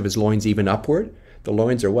appearance of his loins even upward. The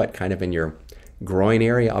loins are what? Kind of in your groin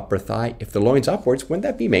area, upper thigh. If the loins upwards, wouldn't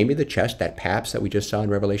that be maybe the chest, that paps that we just saw in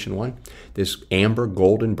Revelation 1? This amber,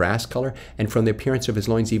 golden, brass color. And from the appearance of his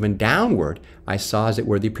loins even downward, I saw as it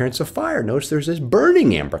were the appearance of fire. Notice there's this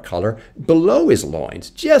burning amber color below his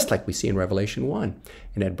loins, just like we see in Revelation 1.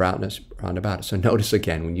 And had brownness round about it. So notice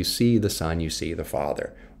again, when you see the Son, you see the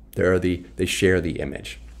Father. They share the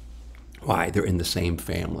image. Why? They're in the same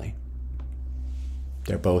family.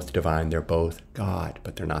 They're both divine, they're both God,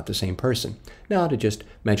 but they're not the same person. Now, to just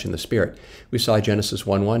mention the Spirit, we saw Genesis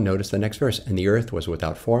 1:1. Notice the next verse. And the earth was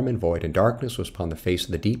without form and void, and darkness was upon the face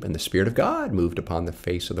of the deep, and the Spirit of God moved upon the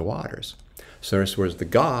face of the waters. So this was the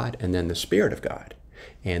God, and then the Spirit of God.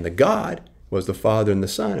 And the God was the Father and the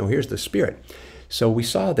Son. Oh, here's the Spirit. So we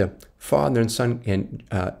saw the Father and Son in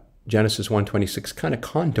Genesis 1:26 kind of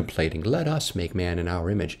contemplating, let us make man in our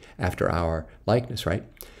image, after our likeness, right?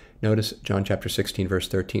 Notice John chapter 16, verse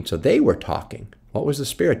 13. So they were talking. What was the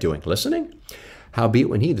Spirit doing? Listening? Howbeit,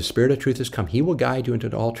 when he, the Spirit of truth, is come, he will guide you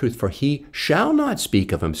into all truth. For he shall not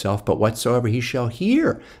speak of himself, but whatsoever he shall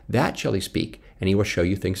hear, that shall he speak, and he will show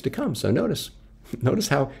you things to come. So notice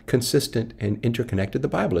how consistent and interconnected the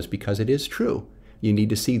Bible is, because it is true. You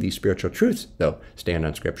need to see these spiritual truths, though, stand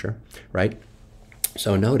on Scripture, right?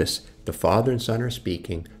 So notice, the Father and Son are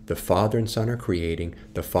speaking, the Father and Son are creating,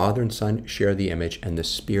 the Father and Son share the image, and the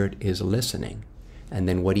Spirit is listening. And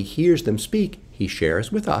then what he hears them speak, he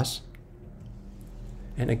shares with us.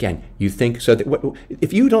 And again, you think, so that,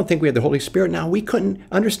 if you don't think we have the Holy Spirit now, we couldn't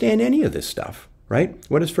understand any of this stuff, right?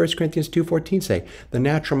 What does 1 Corinthians 2:14 say? The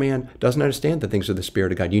natural man doesn't understand the things of the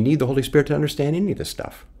Spirit of God. You need the Holy Spirit to understand any of this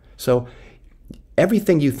stuff. So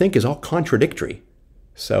everything you think is all contradictory.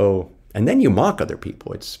 So, and then you mock other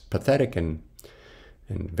people. It's pathetic and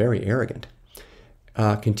very arrogant.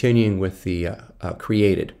 Continuing with the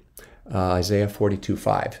created, Isaiah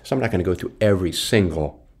 42:5. So I'm not going to go through every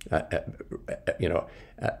single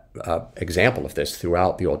example of this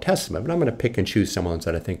throughout the Old Testament, but I'm going to pick and choose some ones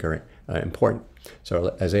that I think are important.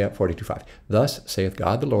 So Isaiah 42:5. Thus saith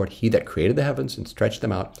God the Lord, he that created the heavens and stretched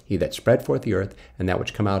them out, he that spread forth the earth and that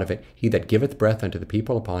which come out of it, he that giveth breath unto the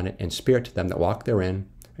people upon it, and spirit to them that walk therein.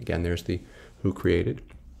 Again, there's the who created.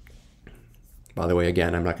 By the way,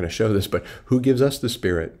 again, I'm not going to show this, but who gives us the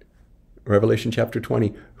Spirit? Revelation chapter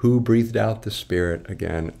 20, who breathed out the Spirit?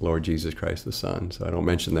 Again, Lord Jesus Christ the Son. So I don't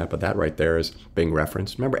mention that, but that right there is being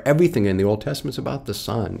referenced. Remember, everything in the Old Testament is about the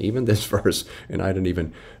Son, even this verse, and I didn't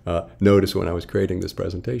even notice when I was creating this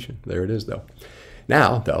presentation. There it is, though.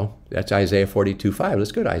 Now, though, that's Isaiah 42:5.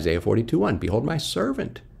 Let's go to Isaiah 42:1. Behold my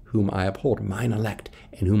servant, whom I uphold, mine elect,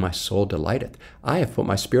 in whom my soul delighteth. I have put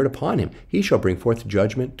my spirit upon him. He shall bring forth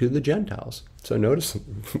judgment to the Gentiles. So notice,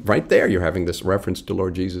 right there, you're having this reference to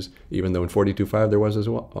Lord Jesus, even though in 42:5 there was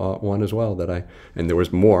one as well and there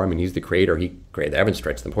was more. I mean, he's the creator. He created the heavens,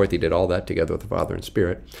 stretched them forth. He did all that together with the Father and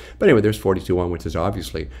Spirit. But anyway, there's 42:1, which is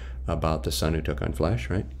obviously about the Son who took on flesh,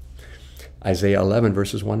 right? Isaiah 11,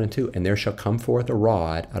 verses 1 and 2, and there shall come forth a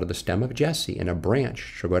rod out of the stem of Jesse, and a branch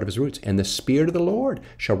shall go out of his roots, and the Spirit of the Lord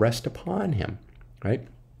shall rest upon him, right?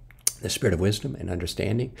 The Spirit of wisdom and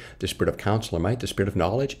understanding, the Spirit of counsel and might, the Spirit of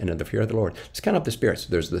knowledge and of the fear of the Lord. Let's count up the spirits.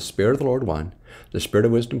 There's the Spirit of the Lord, 1, the Spirit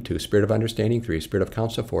of wisdom, 2, Spirit of understanding, 3, Spirit of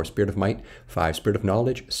counsel, 4, Spirit of might, 5, Spirit of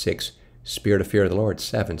knowledge, 6, Spirit of fear of the Lord,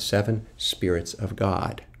 7 spirits of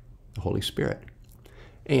God, the Holy Spirit.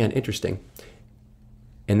 And interesting,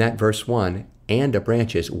 in that verse 1, and a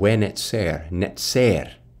branch is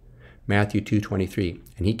netzer, Matthew 2:23.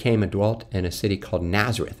 And he came and dwelt in a city called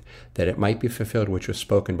Nazareth, that it might be fulfilled which was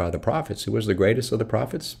spoken by the prophets. Who was the greatest of the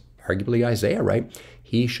prophets? Arguably Isaiah, right?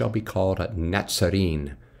 He shall be called a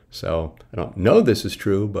Nazarene. So I don't know this is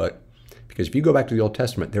true, but because if you go back to the Old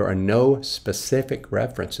Testament, there are no specific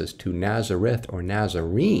references to Nazareth or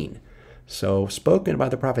Nazarene. So spoken by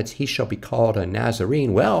the prophets, he shall be called a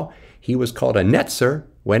Nazarene. Well, he was called a Netzer,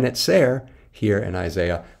 netzer, here in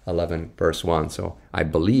Isaiah 11, verse 1. So I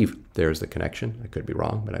believe there's the connection. I could be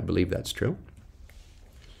wrong, but I believe that's true.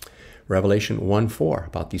 Revelation 1:4,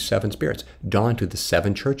 about these 7 spirits. Dawn to the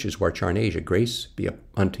 7 churches which are in Asia. Grace be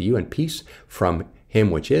unto you and peace from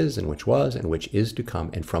him which is, and which was, and which is to come,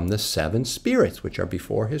 and from the 7 spirits which are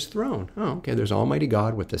before his throne. Oh, okay, there's Almighty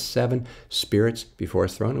God with the 7 spirits before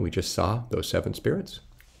his throne, and we just saw those 7 spirits.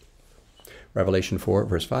 Revelation 4,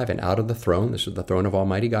 verse 5, and out of the throne, this is the throne of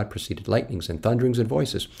Almighty God, proceeded lightnings and thunderings and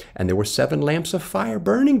voices. And there were 7 lamps of fire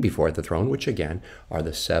burning before the throne, which again are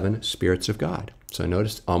the 7 spirits of God. So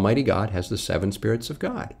notice Almighty God has the 7 spirits of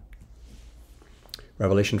God.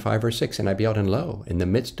 Revelation 5, verse 6, and I beheld, and lo, in the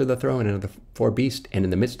midst of the throne and of the 4 beasts, and in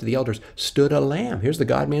the midst of the elders, stood a lamb. Here's the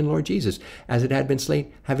God-man, Lord Jesus, as it had been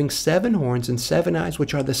slain, having 7 horns and 7 eyes,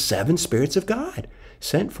 which are the 7 spirits of God,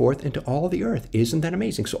 sent forth into all the earth. Isn't that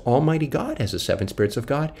amazing? So Almighty God has the 7 spirits of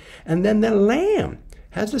God, and then the Lamb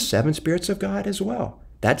has the 7 spirits of God as well.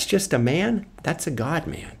 That's just a man? That's a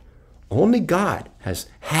God-man. Only God has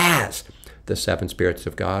the 7 spirits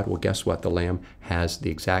of God. Well, guess what? The Lamb has the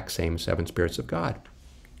exact same 7 spirits of God.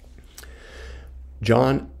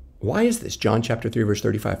 John, why is this? John chapter 3, verse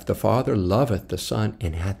 35, the Father loveth the Son,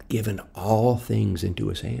 and hath given all things into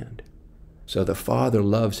his hand. So the Father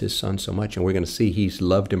loves his Son so much, and we're going to see he's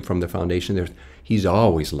loved him from the foundation. He's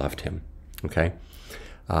always loved him, okay?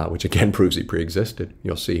 Which again proves he pre-existed.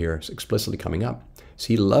 You'll see here it's explicitly coming up. So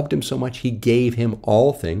he loved him so much, he gave him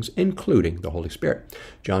all things, including the Holy Spirit.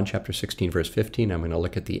 John chapter 16, verse 15, I'm going to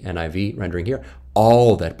look at the NIV rendering here.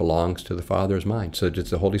 All that belongs to the Father is mine. So does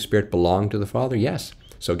the Holy Spirit belong to the Father? Yes.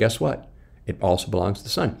 So guess what? It also belongs to the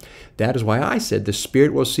Son. That is why I said the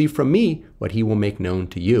Spirit will receive from me what he will make known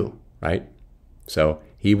to you, right? So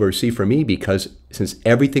he will receive from me because since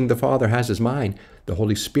everything the Father has is mine, the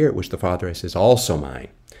Holy Spirit, which the Father has, is also mine.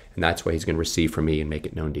 And that's why he's going to receive from me and make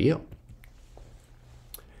it known to you.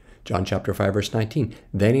 John chapter 5, verse 19,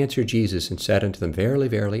 then answered Jesus and said unto them, verily,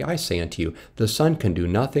 verily, I say unto you, the Son can do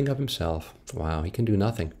nothing of himself. Wow, he can do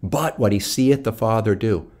nothing. But what he seeth the Father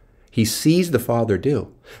do. He sees the Father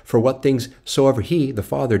do. For what things soever he, the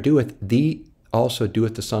Father, doeth, thee also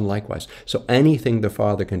doeth the Son likewise. So anything the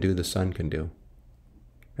Father can do, the Son can do.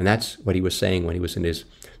 And that's what he was saying when he was in his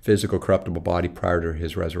physical corruptible body prior to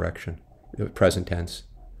his resurrection. Present tense.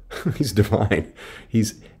 He's divine.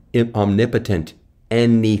 He's omnipotent.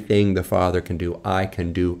 Anything the Father can do, I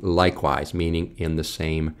can do likewise, meaning in the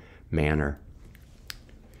same manner.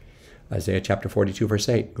 Isaiah chapter 42, verse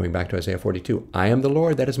 8, going back to Isaiah 42, I am the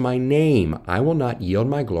Lord, that is my name. I will not yield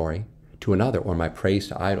my glory to another or my praise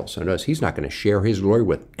to idols. So notice, he's not going to share his glory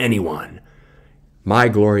with anyone. My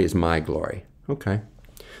glory is my glory. Okay.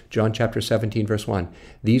 John chapter 17, verse 1,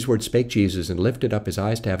 these words spake Jesus, and lifted up his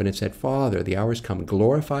eyes to heaven, and said, Father, the hour is come,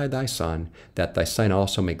 glorify thy Son, that thy Son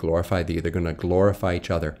also may glorify thee. They're going to glorify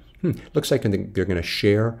each other. Looks like they're going to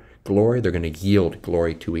share glory. They're going to yield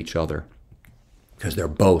glory to each other because they're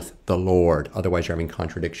both the Lord. Otherwise, you're having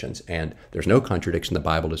contradictions, and there's no contradiction. The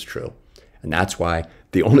Bible is true. And that's why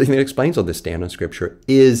the only thing that explains all this stand on Scripture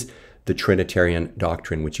is the Trinitarian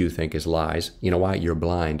doctrine, which you think is lies. You know why? You're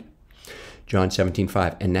blind. John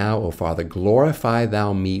 17:5, and now, O Father, glorify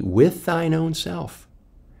thou me with thine own self,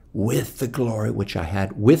 with the glory which I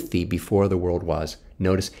had with thee before the world was.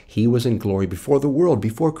 Notice, he was in glory before the world,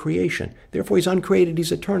 before creation. Therefore, he's uncreated,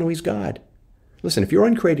 he's eternal, he's God. Listen, if you're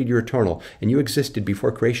uncreated, you're eternal, and you existed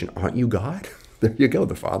before creation, aren't you God? There you go.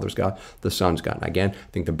 The Father's God, the Son's God. And again,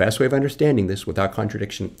 I think the best way of understanding this without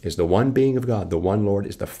contradiction is the one being of God, the one Lord,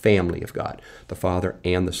 is the family of God, the Father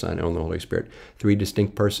and the Son and the Holy Spirit. Three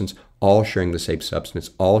distinct persons, all sharing the same substance,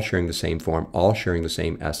 all sharing the same form, all sharing the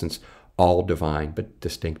same essence, all divine, but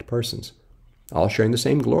distinct persons, all sharing the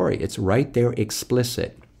same glory. It's right there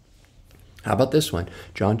explicit. How about this one?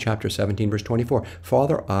 John chapter 17, verse 24.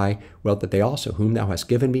 Father, I will that they also, whom thou hast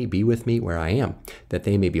given me, be with me where I am, that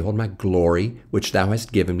they may behold my glory, which thou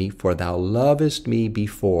hast given me, for thou lovest me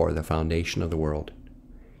before the foundation of the world.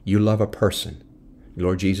 You love a person.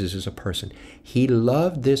 Lord Jesus is a person. He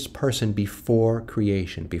loved this person before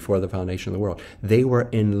creation, before the foundation of the world. They were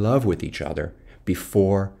in love with each other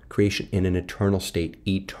before creation in an eternal state,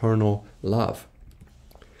 eternal love.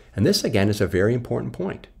 And this, again, is a very important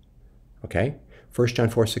point. Okay? 1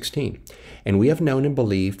 John 4:16. And we have known and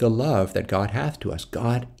believed the love that God hath to us.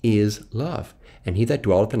 God is love. And he that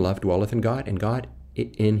dwelleth in love dwelleth in God, and God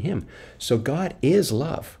in him. So God is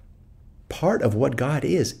love. Part of what God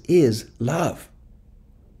is love.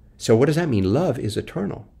 So what does that mean? Love is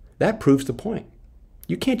eternal. That proves the point.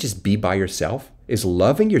 You can't just be by yourself. Is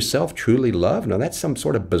loving yourself truly love? No, that's some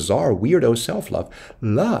sort of bizarre, weirdo self-love.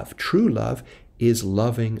 Love, true love, is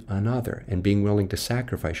loving another and being willing to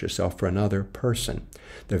sacrifice yourself for another person.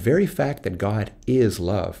 The very fact that God is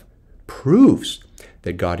love proves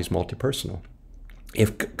that God is multipersonal.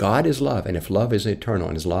 If God is love, and if love is eternal,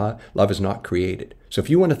 and love is not created. So if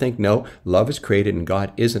you want to think, no, love is created and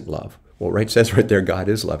God isn't love, well, it says right there, God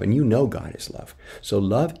is love, and you know God is love. So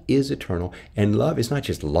love is eternal, and love is not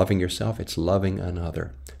just loving yourself, it's loving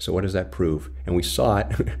another. So what does that prove? And we saw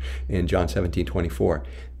it in John 17:24,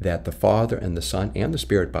 that the Father and the Son and the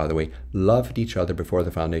Spirit, by the way, loved each other before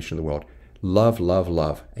the foundation of the world. Love, love,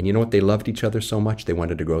 love. And you know what? They loved each other so much, they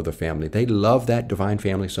wanted to grow the family. They love that divine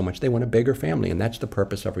family so much, they want a bigger family. And that's the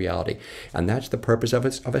purpose of reality. And that's the purpose of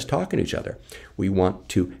us talking to each other. We want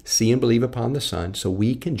to see and believe upon the Son so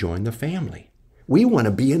we can join the family. We want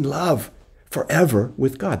to be in love forever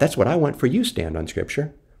with God. That's what I want for you, Stand on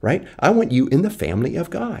Scripture, right? I want you in the family of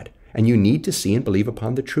God. And you need to see and believe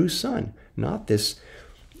upon the true Son, not this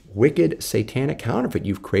wicked satanic counterfeit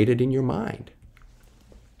you've created in your mind.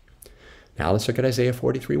 Now let's look at Isaiah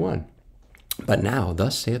 43:1. But now,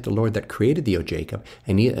 thus saith the Lord that created thee, O Jacob,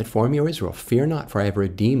 and he that formed thee, O Israel, fear not, for I have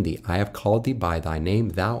redeemed thee. I have called thee by thy name,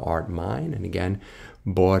 thou art mine. And again,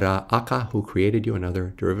 Bowreka, who created you,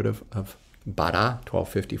 another derivative of bara,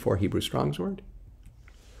 1254 Hebrew Strong's word.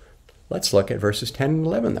 Let's look at verses 10 and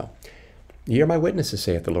 11, though. Ye are my witnesses,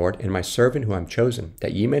 saith the Lord, and my servant who I am chosen,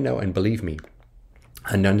 that ye may know and believe me,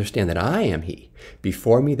 and understand that I am he.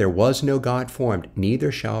 Before me there was no God formed,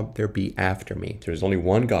 neither shall there be after me. There's only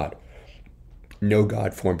one God. No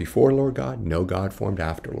God formed before Lord God, no God formed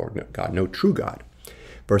after Lord God, no true God.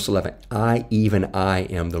 Verse 11, even I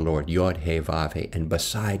am the Lord, YHWH, and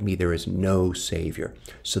beside me there is no Savior.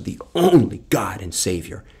 So the only God and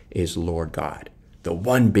Savior is Lord God, the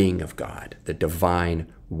one being of God, the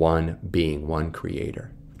divine one being, one creator.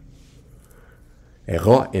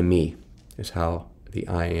 Ero emi is how the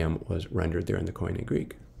I am was rendered there in the Koine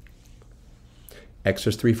Greek.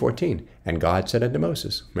 Exodus 3:14, and God said unto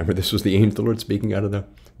Moses, remember this was the angel of the Lord speaking out of the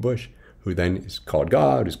bush, who then is called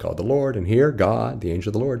God, who's called the Lord, and here God, the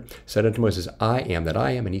angel of the Lord, said unto Moses, I am that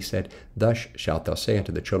I am, and he said, thus shalt thou say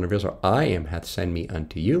unto the children of Israel, I am hath sent me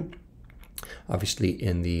unto you. Obviously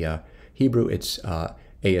in the Hebrew it's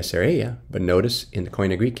Easereia, but notice in the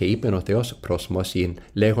Koine Greek, ke ipen o theos prosmosin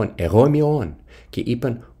legon eromion, ke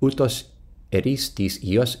ipen utos eristis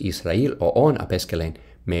ios Israel oon apeskelen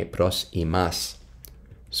me pros imas.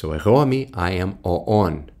 So eromi, I am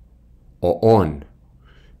oon. Oon.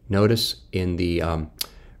 Notice in the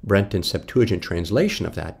Brenton Septuagint translation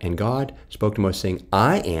of that, and God spoke to Moses saying,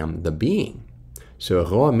 I am the being. So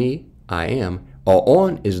eromi, I am.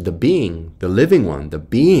 Oon is the being, the living one, the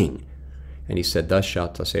being. And he said, thus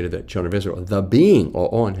shalt thou say to the children of Israel, the being,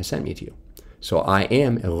 Oon, has sent me to you. So I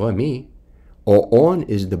am eromi. Oon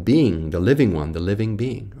is the being, the living one, the living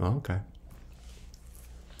being. Oh, okay.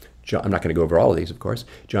 I'm not going to go over all of these, of course.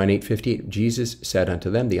 John 8:58, Jesus said unto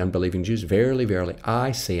them, the unbelieving Jews, verily, verily,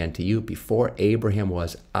 I say unto you, before Abraham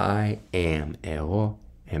was, I am. Ero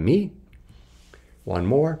emi. One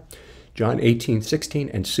more. John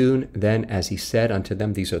 18:16, and soon then as he said unto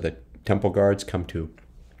them, these are the temple guards come to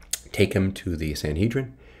take him to the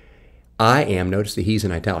Sanhedrin. I am, notice that he's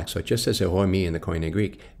in italics, so it just says ero emi in the Koine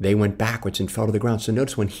Greek. They went backwards and fell to the ground. So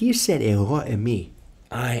notice when he said ero emi,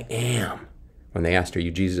 I am. When they asked, are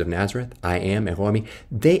you Jesus of Nazareth? I am, ero emi.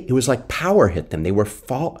 It was like power hit them. They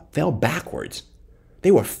fell backwards.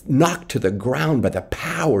 They were knocked to the ground by the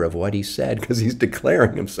power of what he said, because he's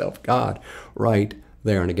declaring himself God right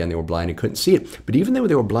there. And again, they were blind and couldn't see it. But even though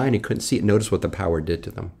they were blind and couldn't see it, notice what the power did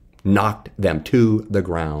to them. Knocked them to the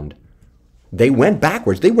ground. They went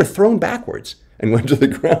backwards. They were thrown backwards and went to the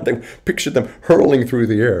ground. They pictured them hurling through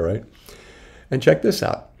the air, right? And check this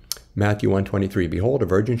out. Matthew 1:23, behold, a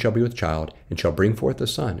virgin shall be with child, and shall bring forth a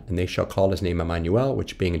son, and they shall call his name Emmanuel,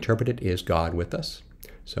 which being interpreted is God with us.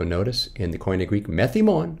 So notice in the Koine Greek,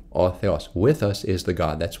 methimon o theos, with us is the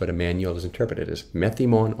God. That's what Emmanuel is interpreted as,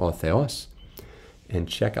 methimon o theos. And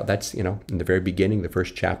check out, that's, in the very beginning, the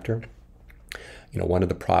first chapter. One of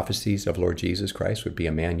the prophecies of Lord Jesus Christ would be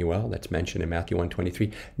Emmanuel. That's mentioned in Matthew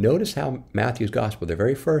 1:23. Notice how Matthew's gospel, the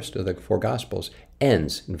very first of the four gospels,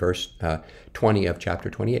 ends in verse 20 of chapter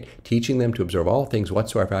 28, teaching them to observe all things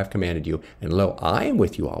whatsoever I have commanded you. And lo, I am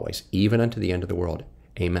with you always, even unto the end of the world.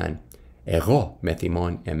 Amen. Ego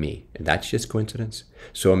methimon emi. And that's just coincidence.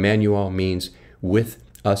 So Emmanuel means with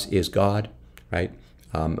us is God, right?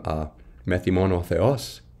 Methimon o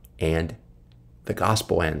theos. And the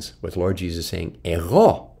gospel ends with Lord Jesus saying,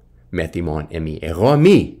 Ego methimon emi, ego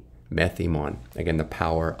mi methimon. Again, the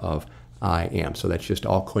power of I am. So that's just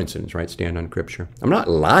all coincidence, right? Stand on Scripture. I'm not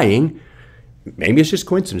lying. Maybe it's just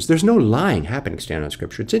coincidence. There's no lying happening, stand on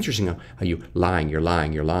Scripture. It's interesting how you're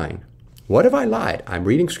lying. What if I lied? I'm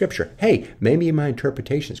reading Scripture. Hey, maybe my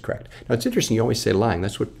interpretation is correct. Now, it's interesting. You always say lying.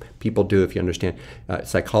 That's what people do if you understand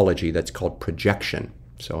psychology. That's called projection.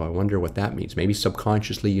 So I wonder what that means. Maybe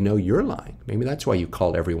subconsciously you're lying. Maybe that's why you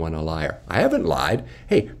call everyone a liar. I haven't lied.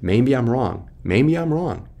 Hey, maybe I'm wrong. Maybe I'm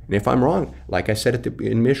wrong. And if I'm wrong, like I said at the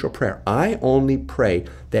initial prayer, I only pray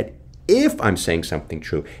that if I'm saying something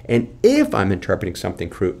true, and if I'm interpreting something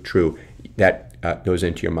true, that goes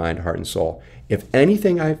into your mind, heart, and soul. If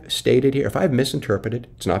anything I've stated here, if I've misinterpreted,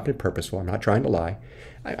 it's not been purposeful, I'm not trying to lie,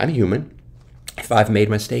 I'm human. If I've made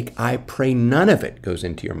a mistake, I pray none of it goes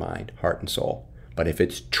into your mind, heart, and soul. But if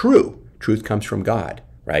it's true, truth comes from God,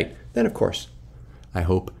 right? Then, of course, I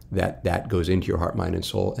hope that that goes into your heart, mind, and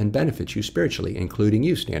soul and benefits you spiritually, including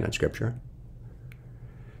you, stand on Scripture.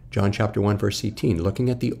 John chapter 1, verse 18, looking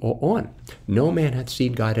at the on. No man hath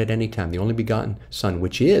seen God at any time. The only begotten Son,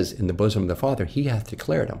 which is in the bosom of the Father, he hath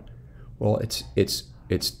declared him. Well, it's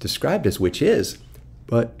described as which is,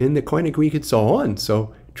 but in the Koine Greek it's on.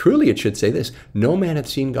 So truly it should say this, no man hath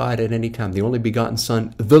seen God at any time. The only begotten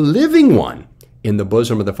Son, the living one, in the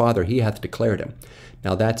bosom of the Father, he hath declared him.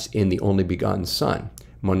 Now that's in the only begotten Son.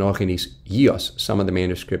 Monogenes Ios. Some of the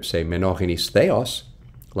manuscripts say monogenes Theos.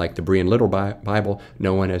 Like the Berean Little Bible,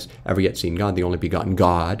 no one has ever yet seen God, the only begotten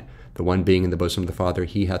God, the one being in the bosom of the Father,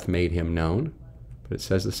 he hath made him known. But it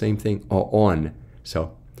says the same thing, on.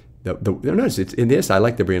 So notice, it's in this, I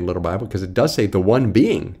like the Berean Little Bible because it does say the one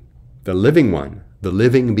being, the living one, the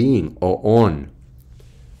living being, on.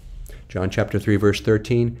 John chapter 3, verse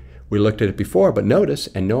 13, we looked at it before, but notice,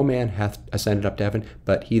 and no man hath ascended up to heaven,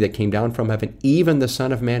 but he that came down from heaven, even the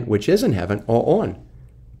Son of Man, which is in heaven, on.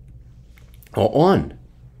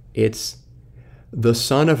 It's the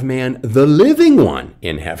Son of Man, the living one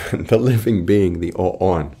in heaven, the living being, the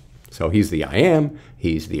on. So he's the I am,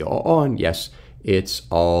 he's the on. Yes, it's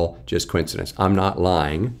all just coincidence. I'm not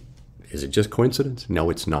lying. Is it just coincidence? No,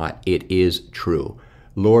 it's not. It is true.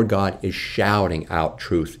 Lord God is shouting out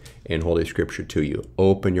truth in Holy Scripture to you.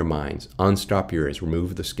 Open your minds, unstop your ears,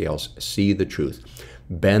 remove the scales, see the truth,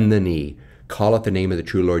 bend the knee, call out the name of the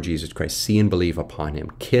true Lord Jesus Christ, see and believe upon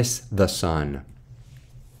him, kiss the Son.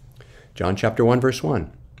 John chapter 1, verse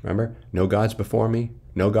 1. Remember? No gods before me,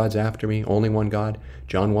 no gods after me, only one God.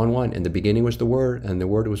 John 1:1. In the beginning was the Word, and the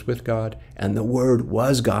Word was with God, and the Word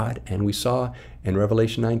was God. And we saw in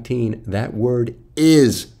Revelation 19, that Word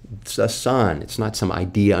is the Son. It's not some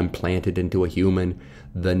idea implanted into a human.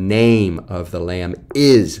 The name of the Lamb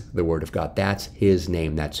is the Word of God. That's his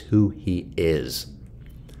name. That's who he is.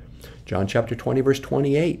 John chapter 20, verse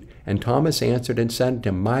 28. And Thomas answered and said to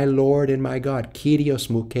him, my Lord and my God,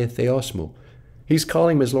 Kyrios mu ke theos mu. He's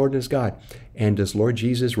calling him his Lord and his God. And does Lord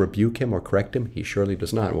Jesus rebuke him or correct him? He surely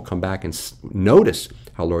does not. We'll come back and notice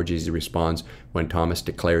how Lord Jesus responds when Thomas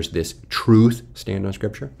declares this truth. Stand on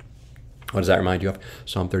Scripture. What does that remind you of?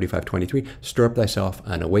 Psalm 35:23. Stir up thyself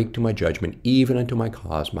and awake to my judgment, even unto my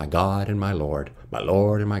cause, my God and my Lord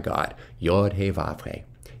and my God. Yod he vav he.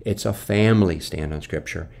 It's a family, stand on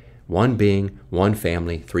Scripture. One being, one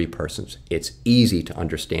family, three persons. It's easy to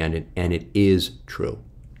understand it, and it is true.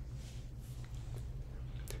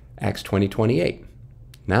 Acts 20:28.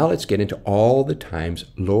 Now let's get into all the times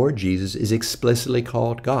Lord Jesus is explicitly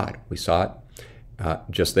called God. We saw it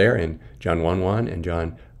just there in John 1:1 and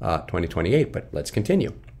John 20:28, but let's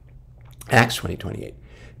continue. Acts 20:28.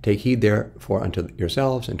 Take heed therefore unto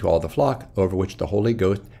yourselves and to all the flock, over which the Holy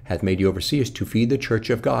Ghost hath made you overseers, to feed the church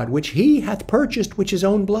of God, which he hath purchased with his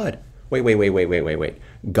own blood. Wait.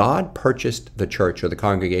 God purchased the church or the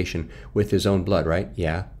congregation with his own blood, right?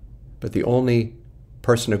 Yeah. But the only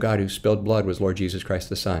person of God who spilled blood was Lord Jesus Christ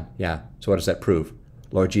the Son. Yeah. So what does that prove?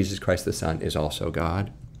 Lord Jesus Christ the Son is also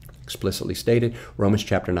God. Explicitly stated. Romans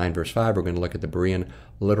chapter 9, verse 5. We're going to look at the Berean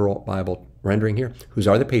literal Bible rendering here. Whose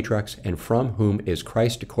are the patriarchs, and from whom is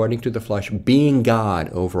Christ according to the flesh, being God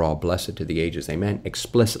over all, blessed to the ages. Amen.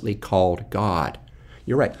 Explicitly called God.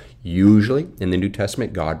 You're right. Usually in the New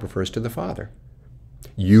Testament, God refers to the Father.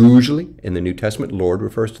 Usually in the New Testament, Lord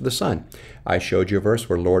refers to the Son. I showed you a verse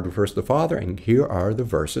where Lord refers to the Father, and here are the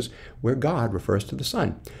verses where God refers to the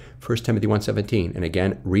Son. 1 Timothy 1:17, and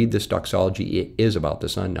again, read this doxology. It is about the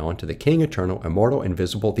Son. Now unto the King, eternal, immortal,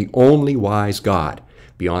 invisible, the only wise God,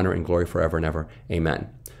 be honor and glory forever and ever. Amen.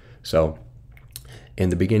 So, in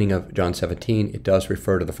the beginning of John 17, it does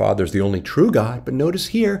refer to the Father as the only true God, but notice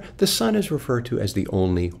here, the Son is referred to as the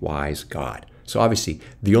only wise God. So obviously,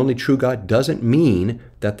 the only true God doesn't mean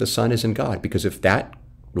that the Son isn't God, because if that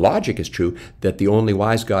logic is true, that the only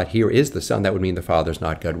wise God here is the Son, that would mean the Father is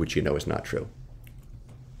not God, which you know is not true.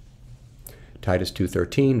 Titus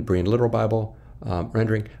 2:13, Berean Literal Bible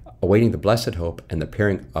rendering, awaiting the blessed hope and the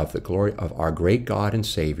appearing of the glory of our great God and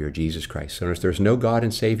Savior, Jesus Christ. So there's no God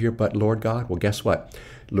and Savior but Lord God. Well, guess what?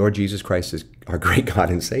 Lord Jesus Christ is our great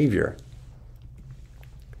God and Savior.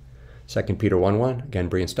 2 Peter 1:1, again,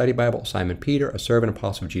 Berean Study Bible, Simon Peter, a servant and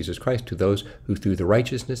apostle of Jesus Christ, to those who through the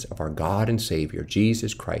righteousness of our God and Savior,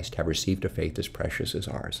 Jesus Christ, have received a faith as precious as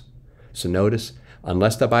ours. So notice,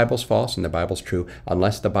 unless the Bible's false and the Bible's true,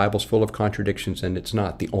 unless the Bible's full of contradictions and it's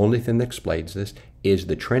not, the only thing that explains this is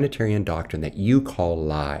the Trinitarian doctrine that you call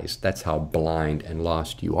lies. That's how blind and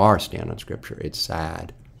lost you are, stand on Scripture. It's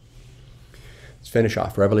sad. Let's finish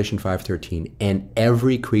off. Revelation 5:13, and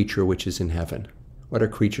every creature which is in heaven. What are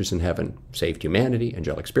creatures in heaven? Saved humanity,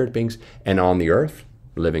 angelic spirit beings, and on the earth,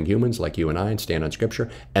 living humans like you and I, and stand on Scripture,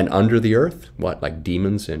 and under the earth, what, like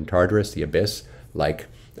demons in Tartarus, the abyss, like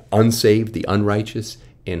unsaved, the unrighteous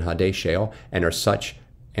in Hadeh Sheol, and are such,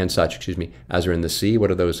 as are in the sea. What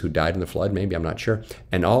are those who died in the flood? Maybe, I'm not sure.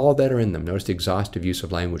 And all that are in them. Notice the exhaustive use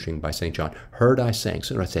of languaging by St. John. Heard I sang.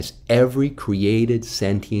 So it says, every created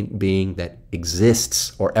sentient being that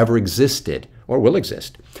exists, or ever existed, or will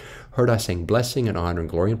exist. Heard I sing, blessing and honor and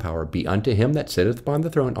glory and power be unto him that sitteth upon the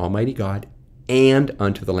throne, Almighty God, and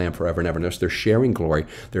unto the Lamb forever and ever. Notice they're sharing glory,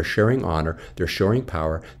 they're sharing honor, they're sharing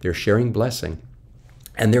power, they're sharing blessing.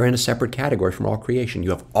 And they're in a separate category from all creation.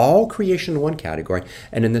 You have all creation in one category,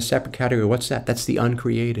 and in this separate category, what's that? That's the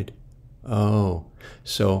uncreated. Oh,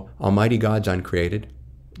 so Almighty God's uncreated,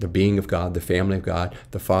 the being of God, the family of God,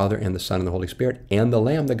 the Father and the Son and the Holy Spirit, and the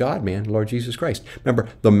Lamb, the God-man, Lord Jesus Christ. Remember,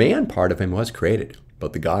 the man part of him was created,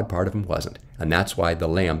 but the God part of him wasn't. And that's why the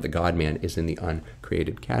Lamb, the God-man, is in the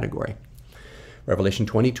uncreated category. Revelation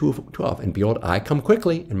 22:12, and behold, I come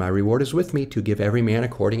quickly, and my reward is with me, to give every man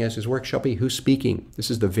according as his work shall be. Who's speaking? This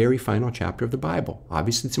is the very final chapter of the Bible.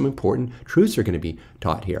 Obviously, some important truths are going to be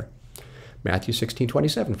taught here. Matthew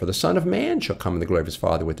 16:27, for the Son of Man shall come in the glory of his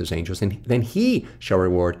Father with his angels, and then he shall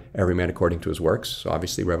reward every man according to his works. So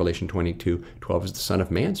obviously, Revelation 22:12 is the Son of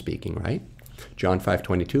Man speaking, right? John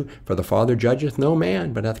 5:22, for the Father judgeth no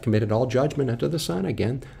man, but hath committed all judgment unto the Son.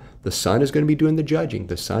 Again, the Son is going to be doing the judging.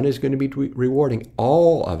 The Son is going to be rewarding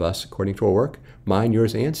all of us according to our work, mine,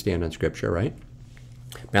 yours, and stand on Scripture, right?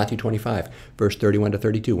 Matthew 25, verse 31 to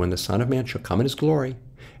 32, when the Son of Man shall come in his glory,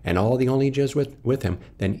 and all the only angels with him,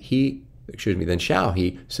 then shall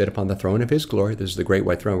he sit upon the throne of his glory. This is the great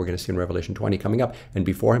white throne we're going to see in Revelation 20 coming up. And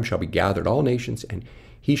before him shall be gathered all nations, and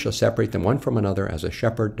he shall separate them one from another, as a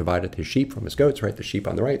shepherd divideth his sheep from his goats, right? The sheep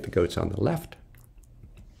on the right, the goats on the left.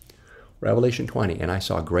 Revelation 20, and I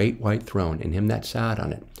saw a great white throne, and him that sat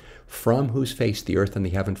on it, from whose face the earth and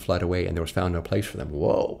the heaven fled away, and there was found no place for them.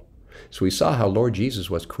 Whoa. So we saw how Lord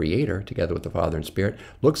Jesus was creator together with the Father and Spirit.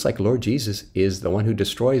 Looks like Lord Jesus is the one who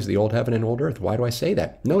destroys the old heaven and old earth. Why do I say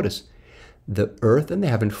that? Notice, the earth and the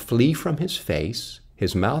heaven flee from his face.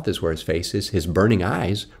 His mouth is where his face is. His burning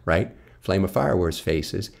eyes, right? Flame of fire where his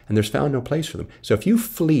face is. And there's found no place for them. So if you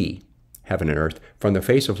flee heaven and earth from the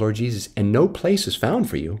face of Lord Jesus and no place is found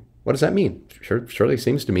for you, what does that mean? Surely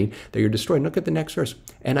seems to mean that you're destroyed. Look at the next verse.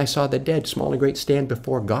 And I saw the dead, small and great, stand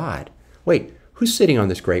before God. Wait, who's sitting on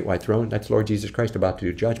this great white throne? That's Lord Jesus Christ about to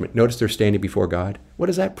do judgment. Notice they're standing before God. What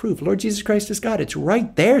does that prove? Lord Jesus Christ is God. It's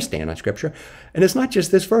right there, stand on Scripture. And it's not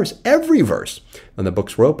just this verse, every verse. And the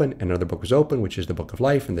books were open, and another book was open, which is the book of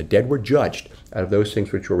life, and the dead were judged out of those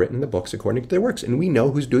things which were written in the books according to their works. And we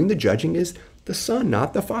know who's doing the judging is the Son,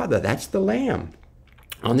 not the Father. That's the Lamb.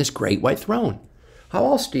 on this great white throne. How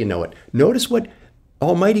else do you know it? Notice what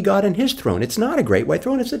Almighty God on his throne. It's not a great white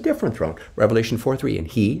throne. It's a different throne. Revelation 4:3. And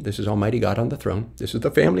he, this is Almighty God on the throne. This is the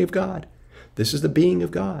family of God. This is the being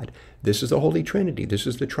of God. This is the Holy Trinity. This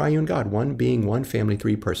is the triune God. One being, one family,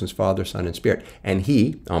 three persons, Father, Son, and Spirit. And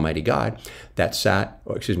he, Almighty God, that sat,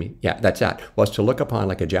 was to look upon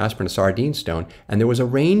like a jasper and a sardine stone. And there was a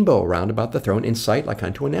rainbow round about the throne in sight like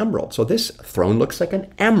unto an emerald. So this throne looks like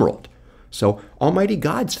an emerald. So Almighty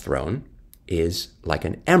God's throne is like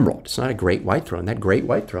an emerald. It's not a great white throne. That great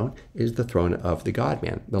white throne is the throne of the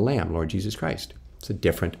God-man, the Lamb, Lord Jesus Christ. It's a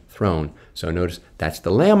different throne. So notice that's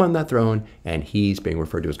the Lamb on that throne, and he's being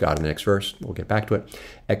referred to as God in the next verse. We'll get back to it.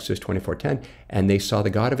 Exodus 24:10, and they saw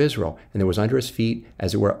the God of Israel, and there was under his feet,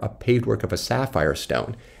 as it were, a paved work of a sapphire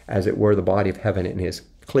stone, as it were the body of heaven in his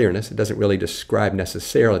clearness. It doesn't really describe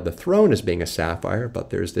necessarily the throne as being a sapphire,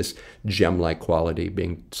 but there's this gem-like quality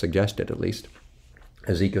being suggested at least.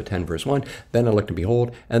 Ezekiel 10, verse 1, then I looked and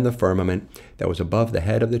behold, and the firmament that was above the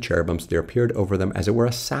head of the cherubims, there appeared over them as it were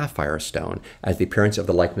a sapphire stone, as the appearance of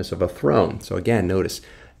the likeness of a throne. So again, notice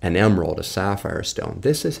an emerald, a sapphire stone.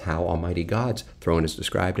 This is how Almighty God's throne is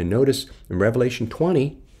described. And notice in Revelation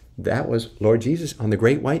 20, that was Lord Jesus on the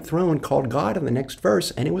great white throne called God in the next verse,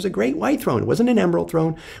 and it was a great white throne. It wasn't an emerald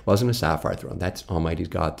throne, it wasn't a sapphire throne. That's Almighty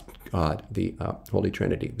God, the Holy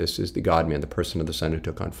Trinity. This is the God-man, the person of the Son who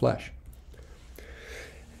took on flesh.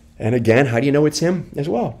 And again, how do you know it's him as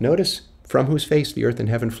well? Notice, from whose face the earth and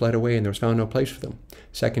heaven fled away, and there was found no place for them.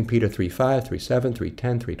 2 Peter 3:5, 3:7,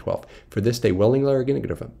 3:10, 3:12. For this they willingly are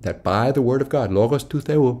given, that by the word of God, logos tou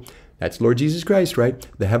theou, that's Lord Jesus Christ, right?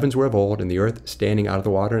 The heavens were of old, and the earth standing out of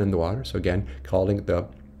the water and in the water. So again, calling the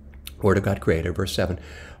word of God creator, verse 7.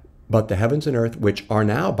 But the heavens and earth, which are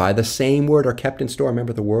now by the same word, are kept in store.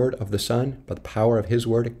 Remember the word of the Son, by the power of his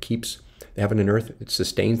word, it keeps the heaven and earth, it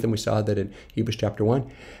sustains them. We saw that in Hebrews chapter 1.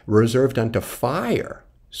 Reserved unto fire.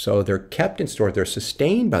 So they're kept in store. They're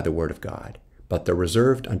sustained by the word of God, but they're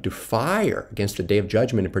reserved unto fire against the day of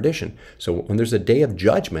judgment and perdition. So when there's a day of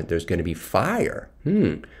judgment, there's going to be fire.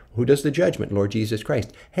 Who does the judgment? Lord Jesus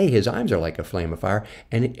Christ. Hey, his eyes are like a flame of fire,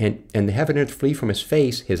 and the heaven and earth flee from his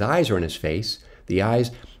face. His eyes are in his face. The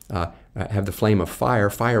eyes have the flame of fire.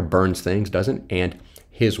 Fire burns things, doesn't? And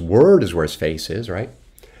his word is where his face is, right?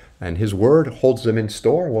 And his word holds them in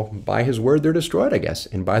store. Well, by his word, they're destroyed, I guess.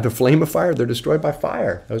 And by the flame of fire, they're destroyed by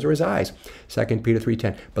fire. Those are his eyes. 2 Peter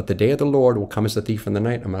 3:10. But the day of the Lord will come as a thief in the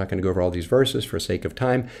night. I'm not going to go over all these verses for sake of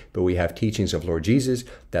time, but we have teachings of Lord Jesus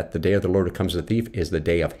that the day of the Lord who comes as a thief is the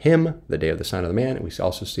day of him, the day of the Son of the Man. And we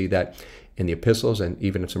also see that in the epistles and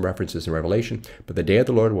even in some references in Revelation. But the day of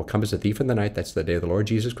the Lord will come as a thief in the night. That's the day of the Lord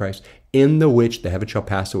Jesus Christ, in the which the heaven shall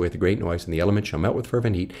pass away with a great noise, and the elements shall melt with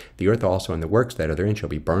fervent heat. The earth also and the works that are therein shall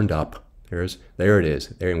be burned up. There it is.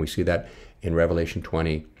 There, and we see that in Revelation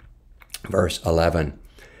 20, verse 11.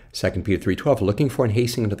 2 Peter 3:12, looking for and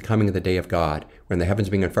hastening unto the coming of the day of God, when the heavens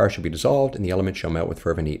being on fire shall be dissolved, and the elements shall melt with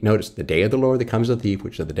fervent heat. Notice, the day of the Lord that comes as a thief,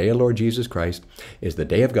 which is the day of Lord Jesus Christ, is the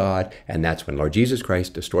day of God, and that's when Lord Jesus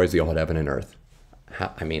Christ destroys the old heaven and earth.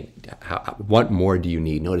 What more do you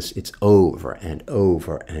need? Notice it's over and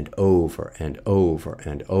over and over and over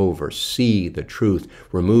and over. See the truth,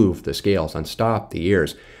 remove the scales, unstop the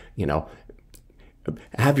ears.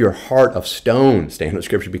 Have your heart of stone, stand on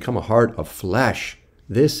Scripture, become a heart of flesh.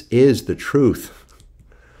 This is the truth.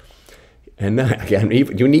 And again,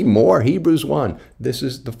 you need more. Hebrews 1. This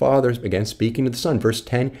is the Father, again, speaking to the Son. Verse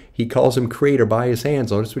 10, he calls him creator by his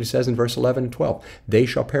hands. Notice what he says in verse 11 and 12. They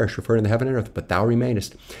shall perish, referring to the heaven and earth, but thou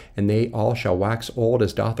remainest. And they all shall wax old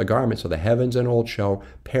as doth a garment. So the heavens and old shall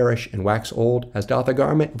perish and wax old as doth a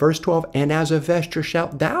garment. Verse 12, and as a vesture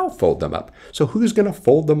shalt thou fold them up. So who's going to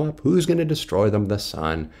fold them up? Who's going to destroy them? The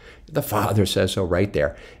Son. The Father says so right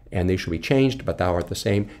there. And they shall be changed, but thou art the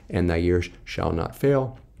same, and thy years shall not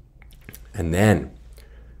fail. And then,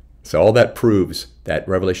 so all that proves that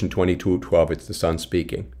Revelation 22:12, it's the Son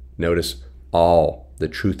speaking. Notice all the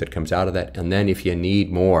truth that comes out of that. And then if you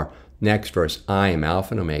need more, next verse, I am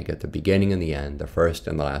Alpha and Omega, the beginning and the end, the first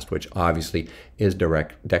and the last, which obviously is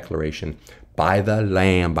direct declaration by the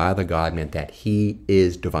Lamb, by the God-man, that he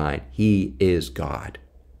is divine. He is God,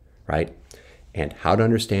 right? And how to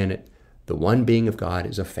understand it? The one being of God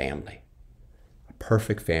is a family, a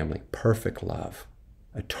perfect family, perfect love,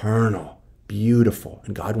 eternal, beautiful,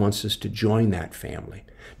 and God wants us to join that family.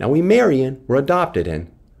 Now we marry in, we're adopted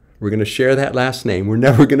in. We're going to share that last name. We're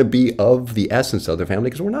never going to be of the essence of the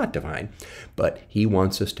family because we're not divine. But he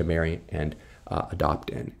wants us to marry and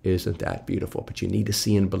adopt in. Isn't that beautiful? But you need to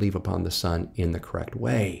see and believe upon the Son in the correct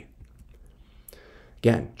way.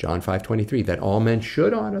 Again, John 5:23, that all men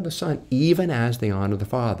should honor the Son, even as they honor the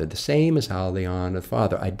Father. The same as how they honor the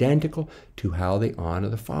Father, identical to how they honor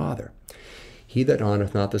the Father. He that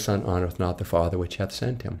honoreth not the Son honoreth not the Father which hath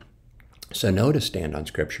sent him. So notice, stand on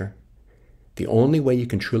Scripture. The only way you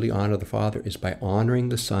can truly honor the Father is by honoring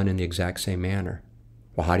the Son in the exact same manner.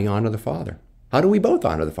 Well, how do you honor the Father? How do we both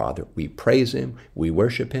honor the Father? We praise him, we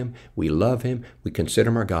worship him, we love him, we consider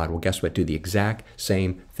him our God. Well, guess what? Do the exact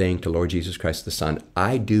same thing to Lord Jesus Christ the Son.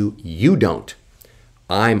 I do, you don't.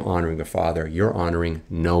 I'm honoring the Father, you're honoring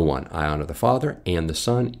no one. I honor the Father and the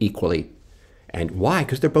Son equally. And why?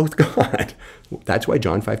 Because they're both God. That's why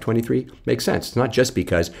John 5:23 makes sense. It's not just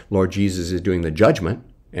because Lord Jesus is doing the judgment,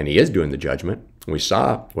 and he is doing the judgment. We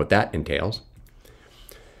saw what that entails.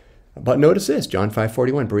 But notice this, John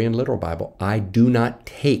 5:41, Berean Literal Bible, I do not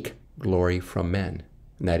take glory from men.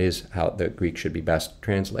 And that is how the Greek should be best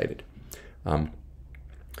translated.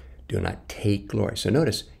 Do not take glory. So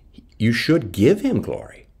notice, you should give him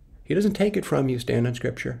glory. He doesn't take it from you, stand on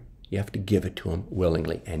Scripture. You have to give it to him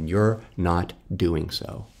willingly, and you're not doing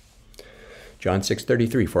so. John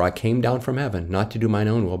 6:33, for I came down from heaven, not to do mine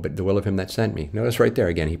own will, but the will of him that sent me. Notice right there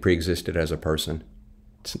again, he preexisted as a person.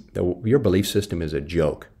 Your belief system is a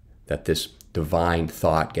joke, that this divine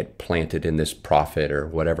thought get planted in this prophet or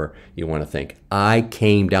whatever you want to think. I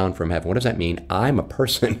came down from heaven. What does that mean? I'm a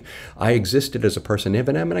person. I existed as a person in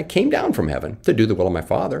heaven, and I came down from heaven to do the will of my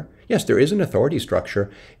Father. Yes, there is an authority structure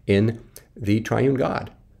in the triune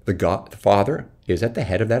God. The Father is at the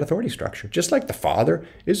head of that authority structure, just like the Father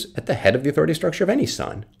is at the head of the authority structure of any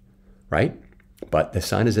son, right? But the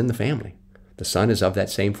Son is in the family. The Son is of that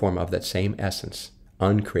same form, of that same essence,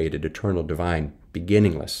 uncreated, eternal, divine,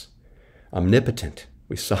 beginningless, omnipotent.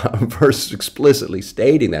 We saw a verse explicitly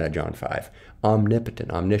stating that in John 5.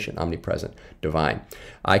 Omnipotent, omniscient, omnipresent, divine.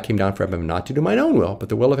 I came down from heaven not to do mine own will, but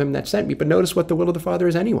the will of him that sent me. But notice what the will of the Father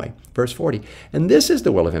is anyway. Verse 40. And this is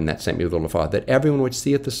the will of him that sent me, the will of the Father, that everyone which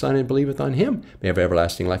seeth the Son and believeth on him may have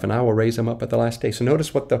everlasting life, and I will raise him up at the last day. So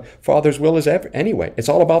notice what the Father's will is anyway. It's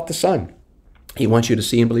all about the Son. He wants you to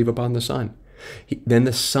see and believe upon the Son. Then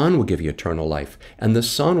the Son will give you eternal life, and the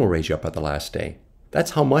Son will raise you up at the last day.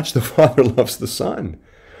 That's how much the Father loves the Son.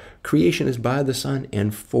 Creation is by the Son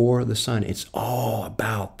and for the Son. It's all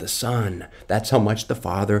about the Son. That's how much the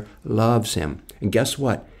Father loves him. And guess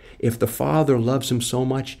what? If the Father loves him so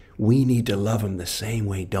much, we need to love him the same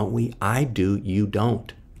way, don't we? I do, you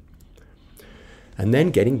don't. And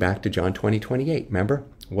then getting back to John 20:28. Remember,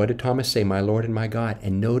 what did Thomas say? My Lord and my God.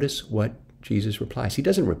 And notice what Jesus replies. He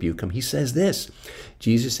doesn't rebuke him. He says this.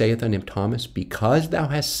 Jesus saith unto him, Thomas, because thou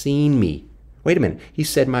hast seen me. Wait a minute. He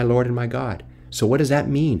said, my Lord and my God. So what does that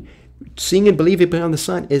mean? Seeing and believing upon the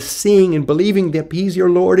Son is seeing and believing that he's your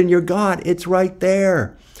Lord and your God. It's right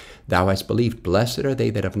there. Thou hast believed. Blessed are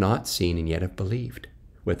they that have not seen and yet have believed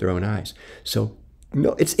with their own eyes. So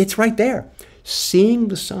no, it's right there. Seeing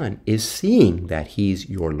the Son is seeing that he's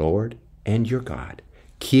your Lord and your God.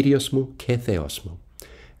 Kyriosmu ke theosmu.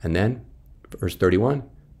 And then verse 31.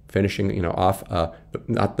 Finishing, off,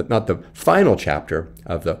 not the final chapter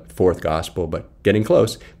of the fourth gospel, but getting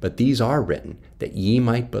close. But these are written, that ye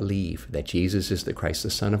might believe that Jesus is the Christ, the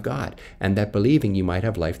Son of God, and that believing you might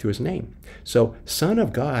have life through his name. So Son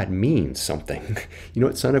of God means something. You know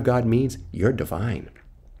what Son of God means? You're divine.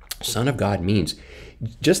 Son of God means,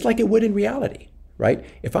 just like it would in reality, right?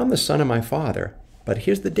 If I'm the son of my Father, but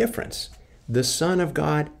here's the difference. The Son of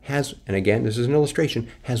God has, and again, this is an illustration,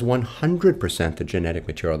 has 100% the genetic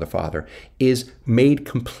material of the Father, is made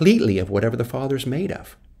completely of whatever the Father's made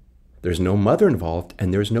of. There's no mother involved,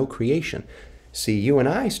 and there's no creation. See, you and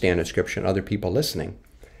I stand in Scripture, and other people listening.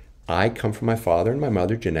 I come from my father and my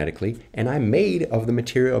mother genetically, and I'm made of the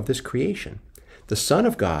material of this creation. The Son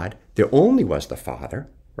of God, there only was the Father,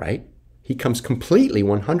 right? He comes completely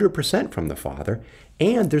 100% from the Father,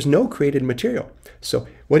 and there's no created material. So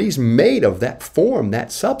what he's made of, that form,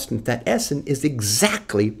 that substance, that essence, is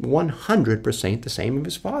exactly 100% the same of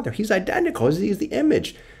his Father. He's identical. He's the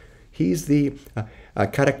image. He's the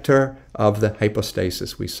character of the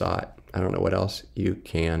hypostasis. We saw it. I don't know what else you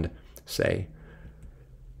can say.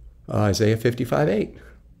 Isaiah 55:8.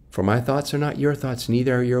 For my thoughts are not your thoughts,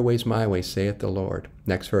 neither are your ways my ways, saith the Lord.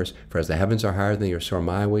 Next verse. For as the heavens are higher than the earth, so are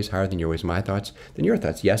my ways higher than your ways, my thoughts than your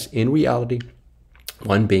thoughts. Yes, in reality,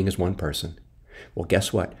 one being is one person. Well,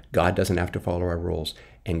 guess what? God doesn't have to follow our rules.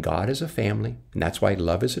 And God is a family, and that's why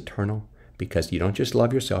love is eternal, because you don't just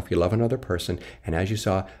love yourself, you love another person. And as you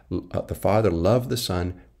saw, the Father loved the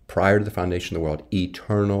Son prior to the foundation of the world.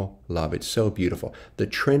 Eternal love. It's so beautiful. The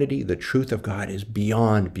Trinity, the truth of God, is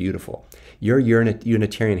beyond beautiful. Your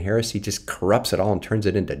Unitarian heresy just corrupts it all and turns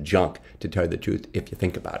it into junk, to tell you the truth, if you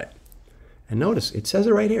think about it. And notice, it says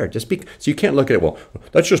it right here. So you can't look at it, well,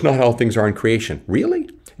 that's just not how things are in creation. Really?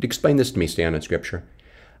 Explain this to me, stand on Scripture.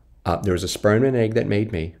 There was a sperm and an egg that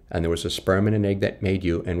made me, and there was a sperm and an egg that made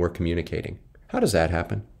you, and we're communicating. How does that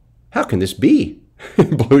happen? How can this be?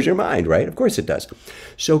 It blows your mind, right? Of course it does.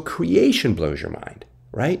 So creation blows your mind,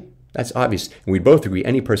 right? That's obvious. And we both agree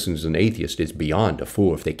any person who's an atheist is beyond a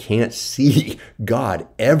fool if they can't see God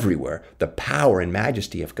everywhere, the power and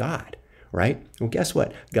majesty of God, right? Well, guess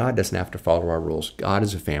what? God doesn't have to follow our rules. God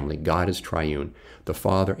is a family. God is triune. The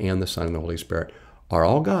Father and the Son and the Holy Spirit are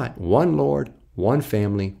all God. One Lord, one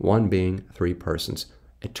family, one being, three persons.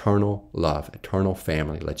 Eternal love, eternal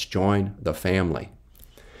family. Let's join the family.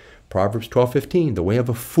 Proverbs 12:15, the way of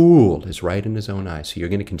a fool is right in his own eyes. So you're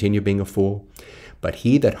going to continue being a fool. But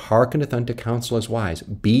he that hearkeneth unto counsel is wise.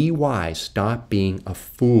 Be wise. Stop being a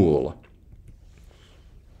fool.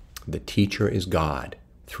 The teacher is God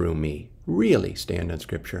through me. Really stand on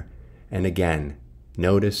Scripture. And again,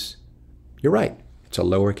 notice, you're right. It's a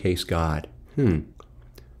lowercase God.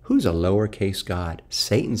 Who's a lowercase God?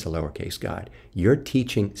 Satan's a lowercase God. You're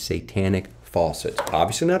teaching satanic falsehoods.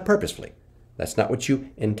 Obviously not purposefully. That's not what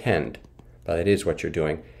you intend. But it is what you're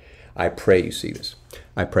doing. I pray you see this.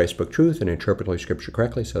 I pray I spoke truth and interpret Holy Scripture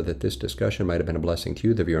correctly so that this discussion might have been a blessing to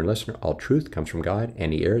you, the viewer and listener. All truth comes from God.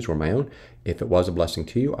 Any errors were my own. If it was a blessing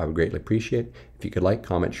to you, I would greatly appreciate it. If you could like,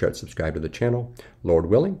 comment, share, and subscribe to the channel. Lord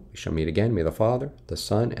willing, we shall meet again. May the Father, the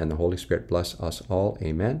Son, and the Holy Spirit bless us all.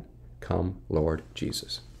 Amen. Come, Lord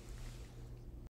Jesus.